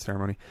endowment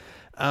ceremony.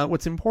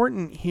 What's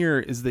important here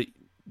is that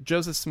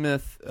Joseph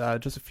Smith,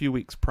 just a few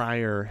weeks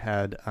prior,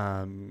 had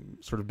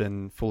sort of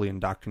been fully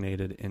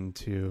indoctrinated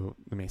into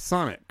the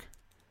Masonic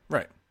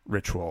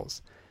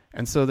rituals.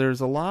 And so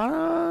there's a lot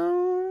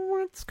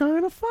of it's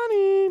kind of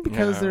funny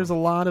because there's a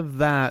lot of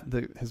that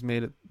has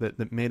made it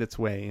that made its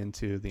way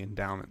into the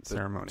endowment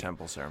ceremony,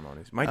 temple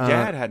ceremonies. My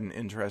dad had an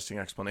interesting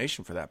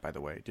explanation for that, by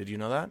the way. Did you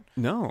know that?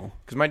 No,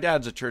 because my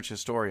dad's a church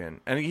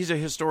historian, and he's a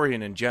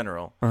historian in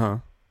general.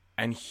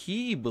 And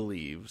he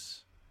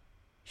believed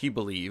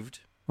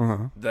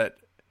that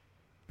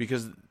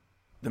because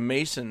the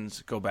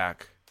Masons go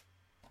back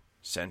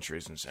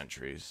centuries and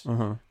centuries,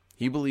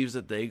 he believes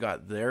that they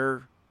got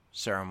their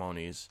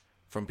ceremonies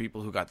from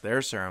people who got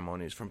their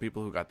ceremonies from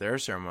people who got their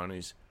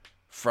ceremonies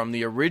from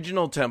the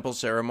original temple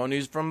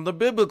ceremonies from the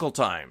biblical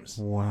times.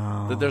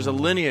 Wow. That there's a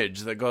lineage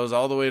that goes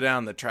all the way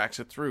down that tracks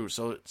it through.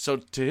 So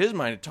to his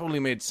mind, it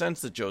totally made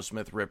sense that Joe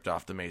Smith ripped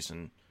off the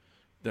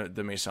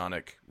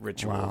Masonic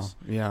rituals.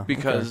 Wow. Yeah.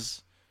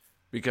 Because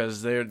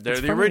they're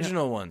the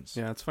original ones.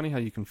 Yeah, it's funny how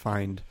you can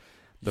find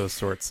those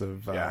sorts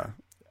of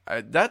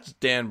that's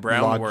Dan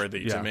Brown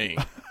worthy to me.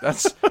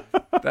 That's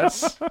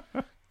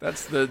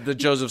the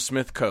Joseph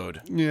Smith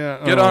code.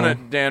 Yeah. Get on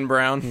it, Dan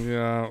Brown.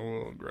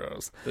 Yeah,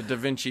 gross. The Da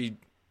Vinci,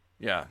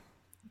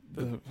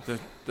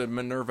 the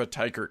Minerva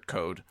Teichert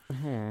code.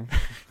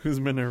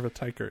 Who's Minerva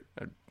Teichert?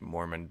 A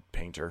Mormon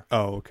painter.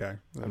 Oh, okay.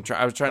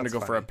 I was trying to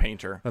go for a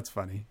painter. That's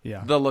funny.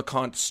 Yeah. The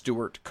LeConte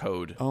Stewart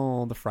code.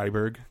 Oh, the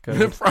Freiberg code.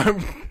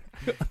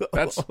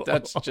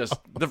 That's just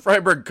the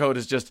Freiberg code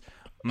is just.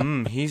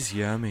 He's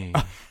yummy.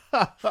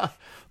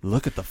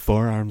 Look at the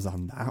forearms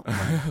on that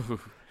one.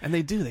 And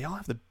they all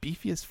have the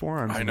beefiest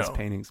forearms in these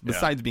paintings,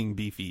 besides being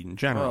beefy in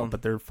general,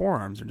 but their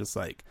forearms are just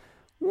like,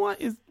 what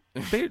is,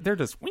 they're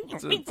just,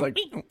 it's like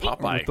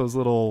Popeye. With those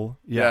little,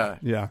 yeah.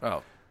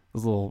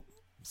 those little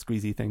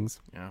squeezy things.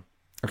 Yeah.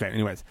 Okay,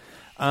 anyways.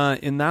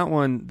 In that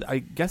one, I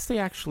guess they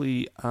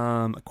actually,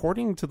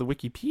 according to the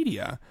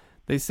Wikipedia,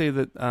 they say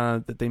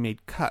that they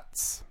made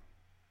cuts.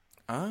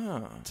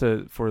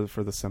 For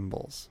the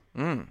symbols,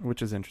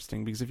 which is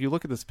interesting because if you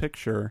look at this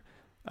picture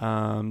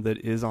that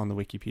is on the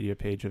Wikipedia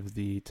page of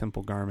the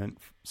temple garment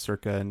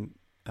circa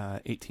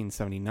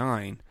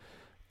 1879,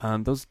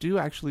 those do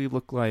actually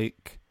look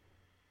like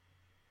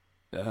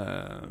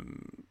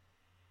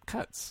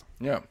cuts.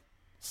 Yeah.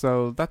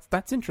 So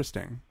that's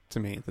interesting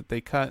to me that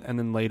they cut and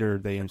then later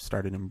they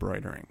started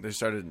embroidering.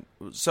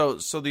 So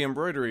the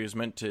embroidery is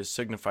meant to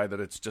signify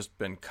that it's just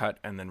been cut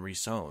and then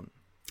resewn.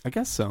 I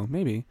guess so,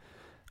 maybe.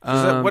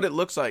 Is that what it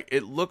looks like?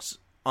 It looks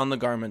on the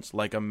garments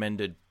like a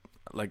mended,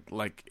 like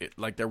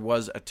there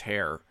was a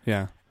tear.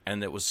 Yeah.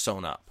 And it was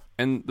sewn up.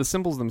 And the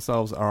symbols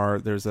themselves are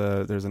there's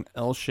an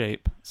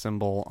L-shape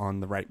symbol on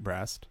the right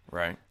breast.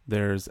 Right.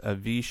 There's a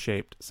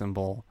V-shaped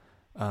symbol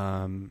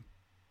on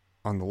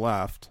the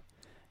left,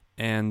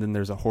 and then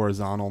there's a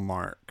horizontal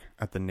mark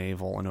at the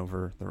navel and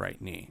over the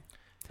right knee.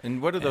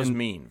 And what do those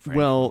mean, Frank?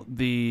 Well,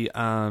 the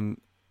L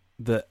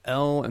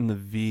and the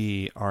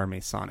V are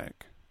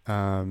Masonic.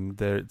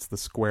 It's the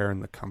square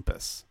and the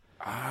compass.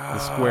 The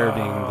square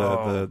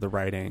being the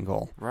right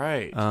angle,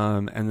 right?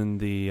 And then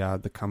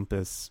the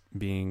compass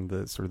being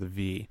the sort of the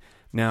V.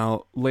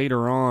 Now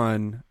later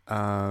on,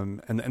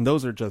 and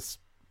those are just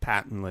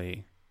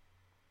patently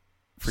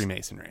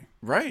Freemasonry,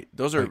 right?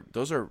 Those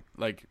are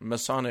like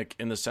Masonic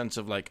in the sense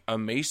of like a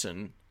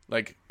mason,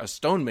 like a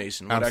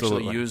stonemason would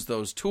actually use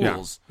those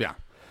tools. Yeah.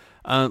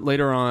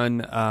 Later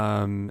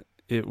on,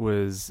 it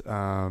was.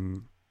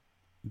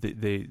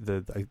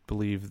 I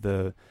believe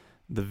the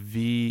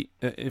V,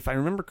 if I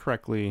remember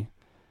correctly,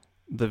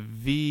 the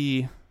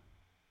V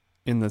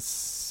in the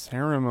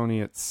ceremony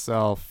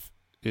itself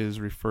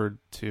is referred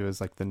to as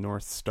like the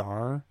North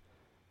Star,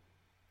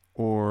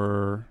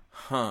 or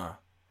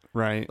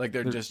right? Like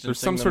there's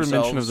some sort of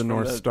mention of the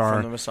North Star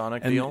from the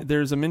Masonic and deal.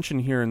 There's a mention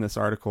here in this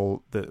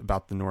article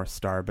about the North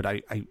Star, but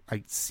I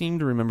seem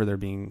to remember there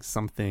being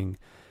something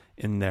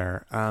in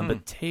there.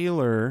 But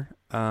Taylor,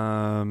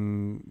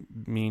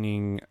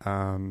 meaning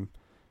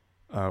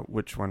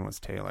which one was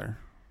Taylor?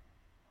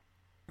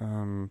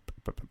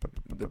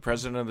 The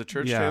president of the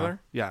church,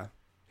 Taylor? Yeah.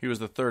 He was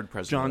the third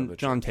president of the church.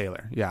 John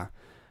Taylor, yeah.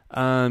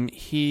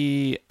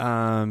 He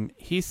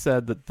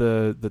said that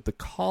the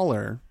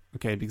collar,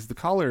 okay, because the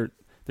collar,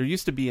 there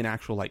used to be an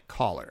actual like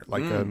collar,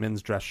 like a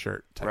men's dress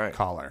shirt type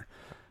collar,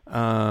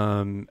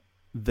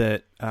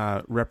 that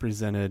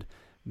represented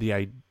the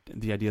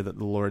idea that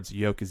the Lord's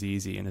yoke is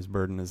easy and his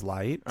burden is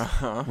light,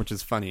 which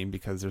is funny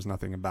because there's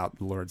nothing about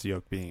the Lord's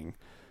yoke being.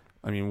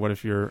 I mean, what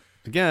if you're,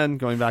 again,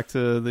 going back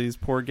to these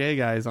poor gay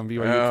guys on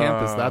BYU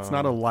campus, that's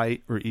not a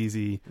light or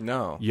easy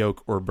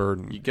yoke or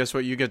burden. Guess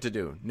what you get to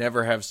do?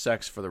 Never have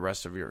sex for the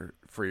rest of your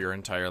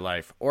entire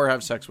life, or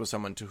have sex with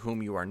someone to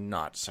whom you are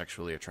not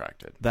sexually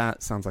attracted.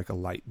 That sounds like a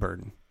light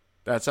burden.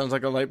 That sounds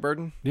like a light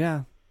burden?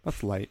 Yeah,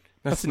 that's light.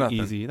 That's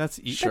easy. That's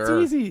easy.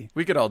 Sure. That's easy.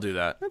 We could all do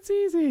that. That's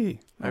easy.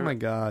 Oh my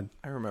God.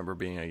 I remember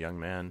being a young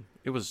man.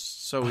 It was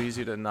so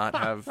easy to not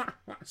have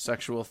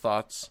sexual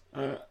thoughts.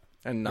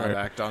 And not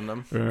act on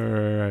them.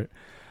 Right.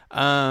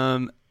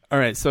 All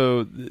right.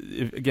 So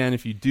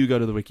if you do go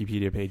to the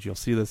Wikipedia page, you'll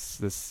see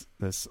this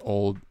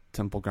old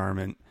temple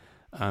garment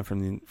from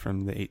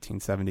the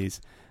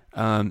 1870s.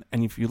 And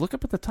if you look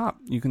up at the top,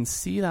 you can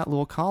see that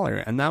little collar.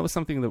 And that was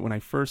something that when I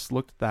first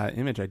looked at that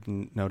image, I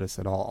didn't notice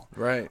at all.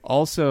 Right.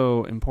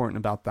 Also important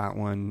about that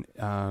one,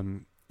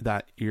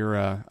 that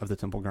era of the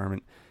temple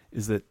garment,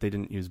 is that they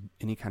didn't use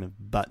any kind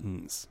of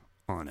buttons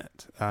on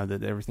it.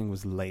 That everything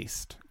was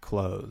laced,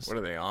 closed. What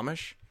are they,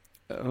 Amish?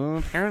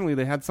 Apparently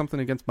they had something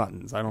against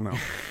buttons. I don't know.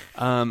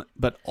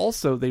 But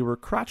also they were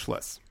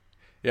crotchless.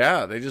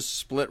 Yeah, they just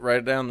split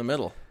right down the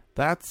middle.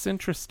 That's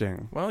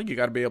interesting. Well, you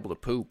got to be able to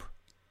poop.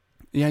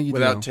 Yeah, you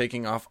without do.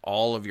 taking off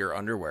all of your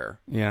underwear.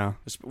 Yeah.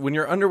 When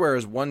your underwear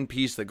is one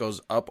piece that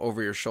goes up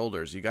over your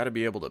shoulders, you got to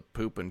be able to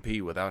poop and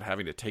pee without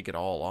having to take it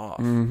all off.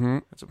 Mm-hmm.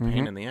 That's a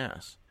pain in the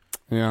ass.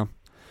 Yeah.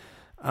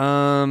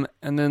 And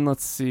then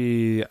let's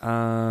see.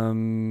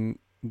 The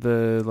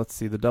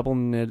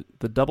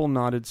double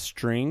knotted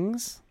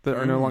strings that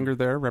are no longer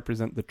there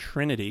represent the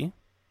Trinity,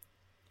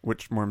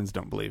 which Mormons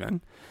don't believe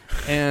in,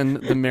 and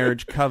the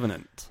marriage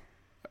covenant.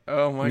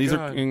 Oh my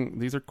God!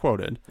 These are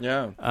quoted.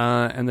 Yeah.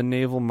 And the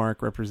navel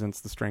mark represents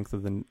the strength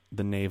of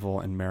the navel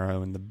and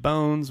marrow in the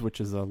bones,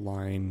 which is a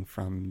line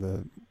from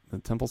the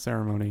temple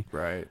ceremony.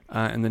 Right.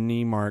 And the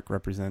knee mark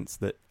represents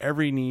that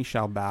every knee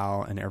shall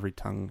bow and every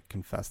tongue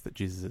confess that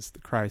Jesus is the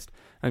Christ.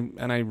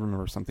 And I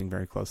remember something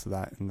very close to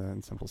that in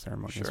the temple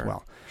ceremony as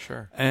well.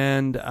 Sure.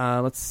 And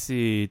let's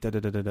see.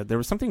 There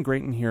was something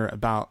great in here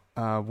about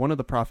one of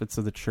the prophets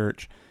of the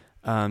church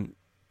in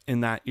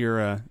that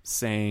era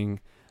saying,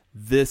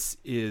 "This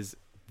is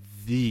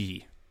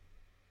the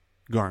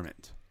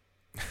garment.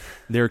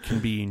 There can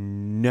be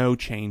no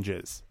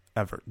changes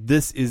ever.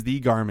 This is the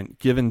garment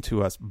given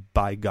to us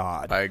by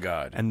God. By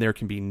God. And there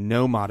can be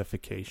no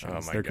modifications.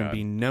 Oh my there can God.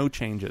 be no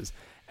changes."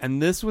 And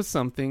this was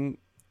something...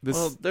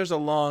 Well, there's a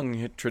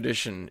long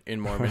tradition in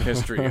Mormon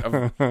history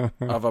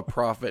of a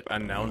prophet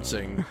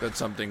announcing that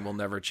something will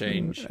never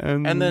change.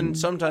 And then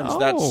sometimes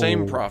that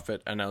same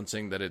prophet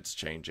announcing that it's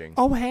changing.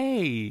 Oh,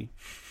 hey.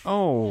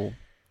 Oh,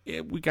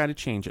 we got to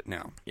change it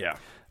now. Yeah.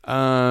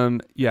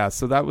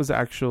 So that was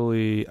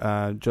actually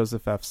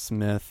Joseph F.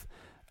 Smith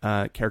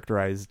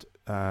characterized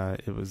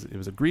it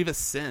was a grievous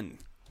sin,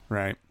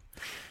 right?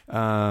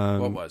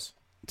 What was?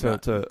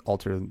 To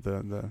alter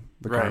the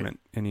garment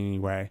in any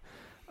way.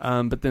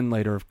 But then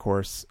later, of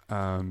course,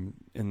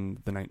 in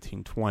the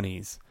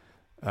 1920s,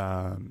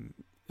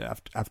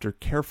 after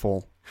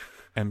careful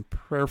and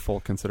prayerful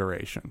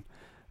consideration,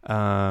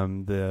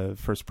 the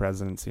First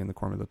Presidency and the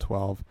Quorum of the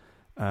 12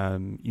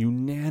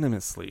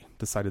 unanimously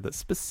decided that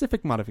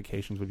specific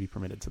modifications would be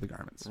permitted to the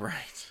garments.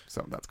 Right.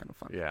 So that's kind of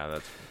fun. Yeah,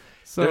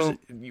 so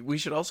we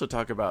should also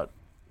talk about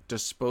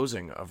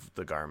disposing of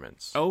the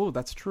garments. Oh,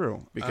 that's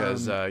true.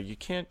 Because you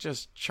can't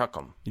just chuck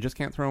them. You just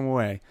can't throw them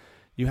away.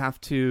 You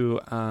have to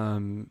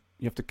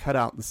cut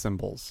out the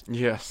symbols.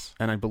 Yes.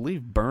 And I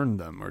believe burn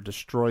them or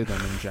destroy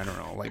them in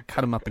general. Like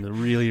cut them up into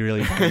really,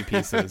 really tiny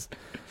pieces.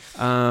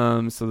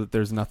 So that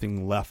there's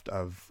nothing left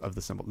of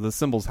the symbol. The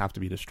symbols have to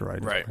be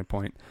destroyed. Right. Is my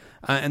point.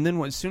 And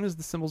then as soon as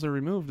the symbols are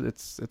removed,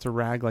 it's a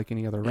rag like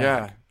any other rag.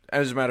 Yeah.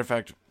 As a matter of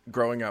fact,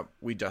 growing up,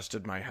 we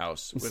dusted my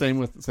house. With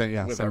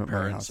our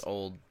parents'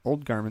 old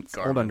garments,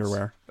 old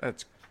underwear.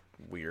 That's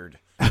weird.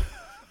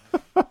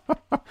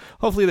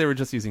 Hopefully they were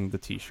just using the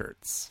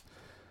T-shirts.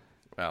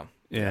 Well,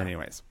 yeah.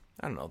 Anyways,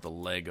 I don't know, the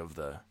leg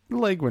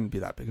wouldn't be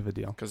that big of a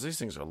deal because these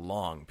things are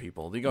long.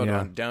 People, they go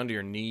down to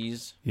your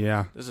knees.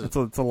 Yeah, it's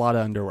a lot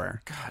of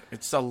underwear. God,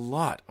 it's a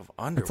lot of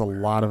underwear. It's a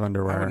lot of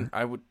underwear.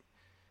 I would.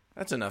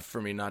 That's enough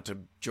for me not to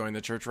join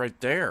the church right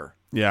there.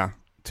 Yeah,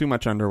 too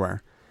much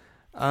underwear.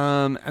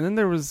 And then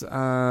there was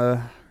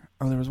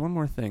one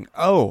more thing.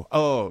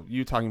 Oh,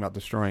 you talking about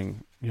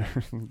destroying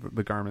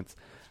the garments?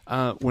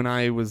 When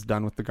I was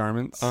done with the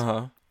garments,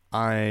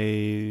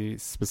 I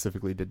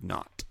specifically did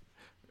not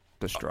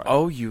destroy.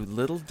 Oh, you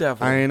little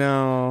devil! I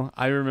know.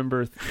 I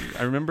remember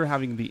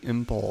having the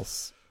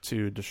impulse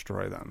to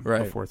destroy them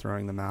before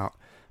throwing them out,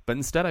 but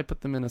instead I put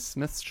them in a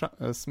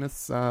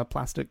Smith's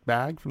plastic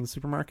bag from the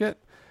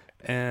supermarket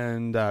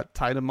and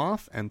tied them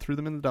off and threw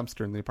them in the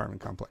dumpster in the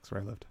apartment complex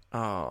where I lived.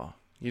 Oh,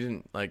 you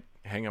didn't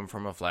hang them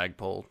from a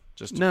flagpole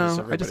just to no? piss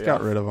everybody I just got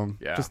off? rid of them.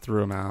 Yeah, just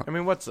threw them out.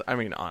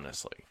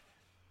 Honestly,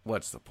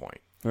 what's the point?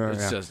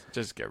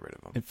 Just get rid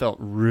of them. It felt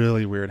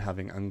really weird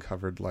having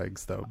uncovered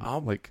legs, though.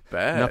 I'll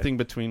bet. Nothing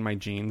between my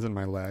jeans and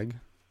my leg.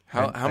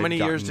 How many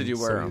years did you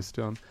wear them? Used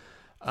to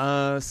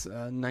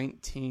them.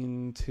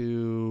 19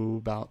 to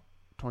about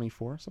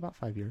 24, so about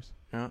 5 years.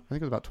 Yeah, I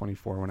think it was about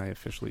 24 when I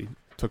officially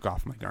took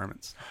off my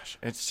garments. Gosh,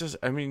 it's just,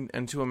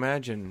 and to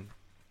imagine,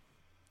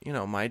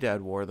 my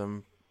dad wore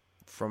them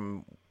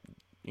from,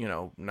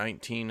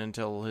 19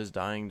 until his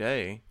dying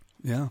day.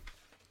 Yeah,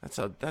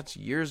 that's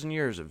years and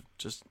years of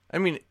just.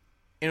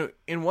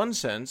 In one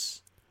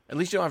sense, at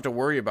least you don't have to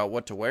worry about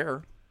what to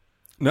wear.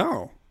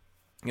 No.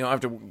 You don't have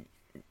to.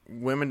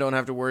 Women don't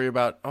have to worry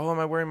about, am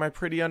I wearing my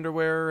pretty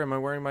underwear? Am I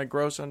wearing my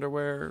gross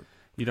underwear?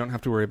 You don't have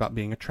to worry about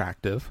being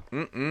attractive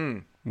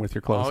with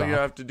your clothes All off. you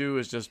have to do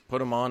is just put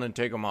them on and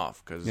take them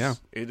off because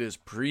it is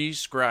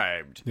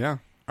prescribed. Yeah.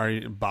 Are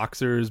you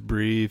boxers,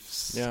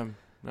 briefs? Yeah,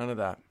 none of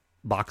that.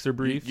 boxer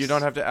briefs. You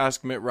don't have to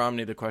ask Mitt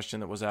Romney the question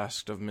that was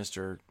asked of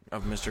Mr.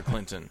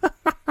 Clinton.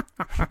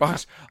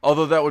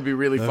 Although that would be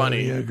really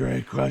funny. A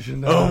great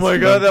question. Oh my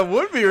God, that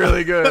would be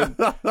really good.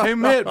 Hey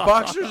Mitt,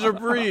 boxers or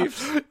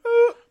briefs?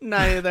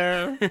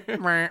 Neither.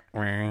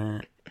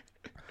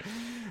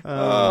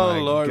 Oh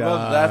Lord. God.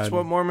 Well, that's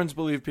what Mormons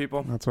believe,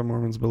 people. That's what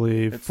Mormons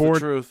believe. It's the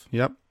truth.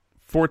 Yep.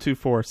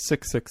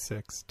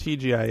 424-666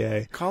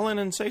 TGIA. Call in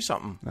and say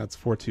something. That's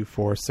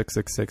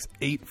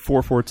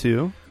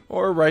 424-666-8442.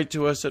 Or write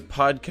to us at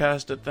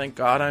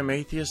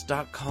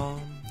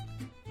podcast@thankgodimatheist.com.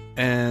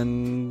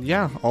 And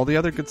yeah, all the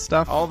other good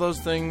stuff. All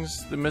those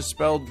things, the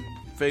misspelled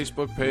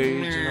Facebook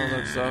page and all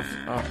that stuff.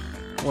 Oh,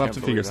 we'll have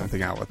to figure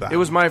something out with that. It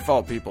was my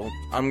fault, people.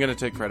 I'm going to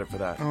take credit for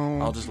that. Oh.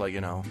 I'll just let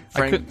you know.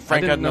 Frank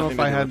had nothing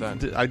to do with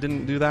that. I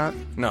didn't do that?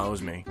 No, it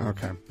was me.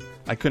 Okay.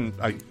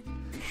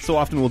 So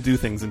often we'll do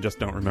things and just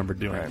don't remember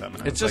doing them.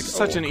 It's just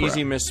such an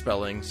easy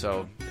misspelling.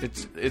 So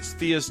it's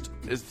theist.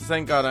 It's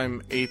thank God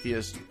I'm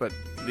atheist, but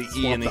the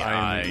E and the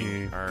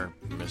I are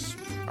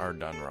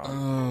done wrong.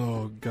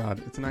 Oh God,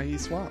 it's an IE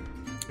swap.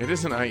 It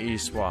is an IE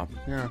swap.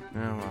 Yeah.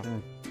 Yeah.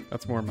 Well.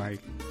 That's more my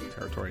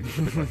territory.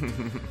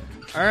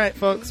 All right,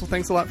 folks. Well,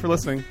 thanks a lot for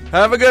listening.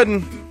 Have a good one.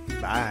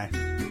 Bye.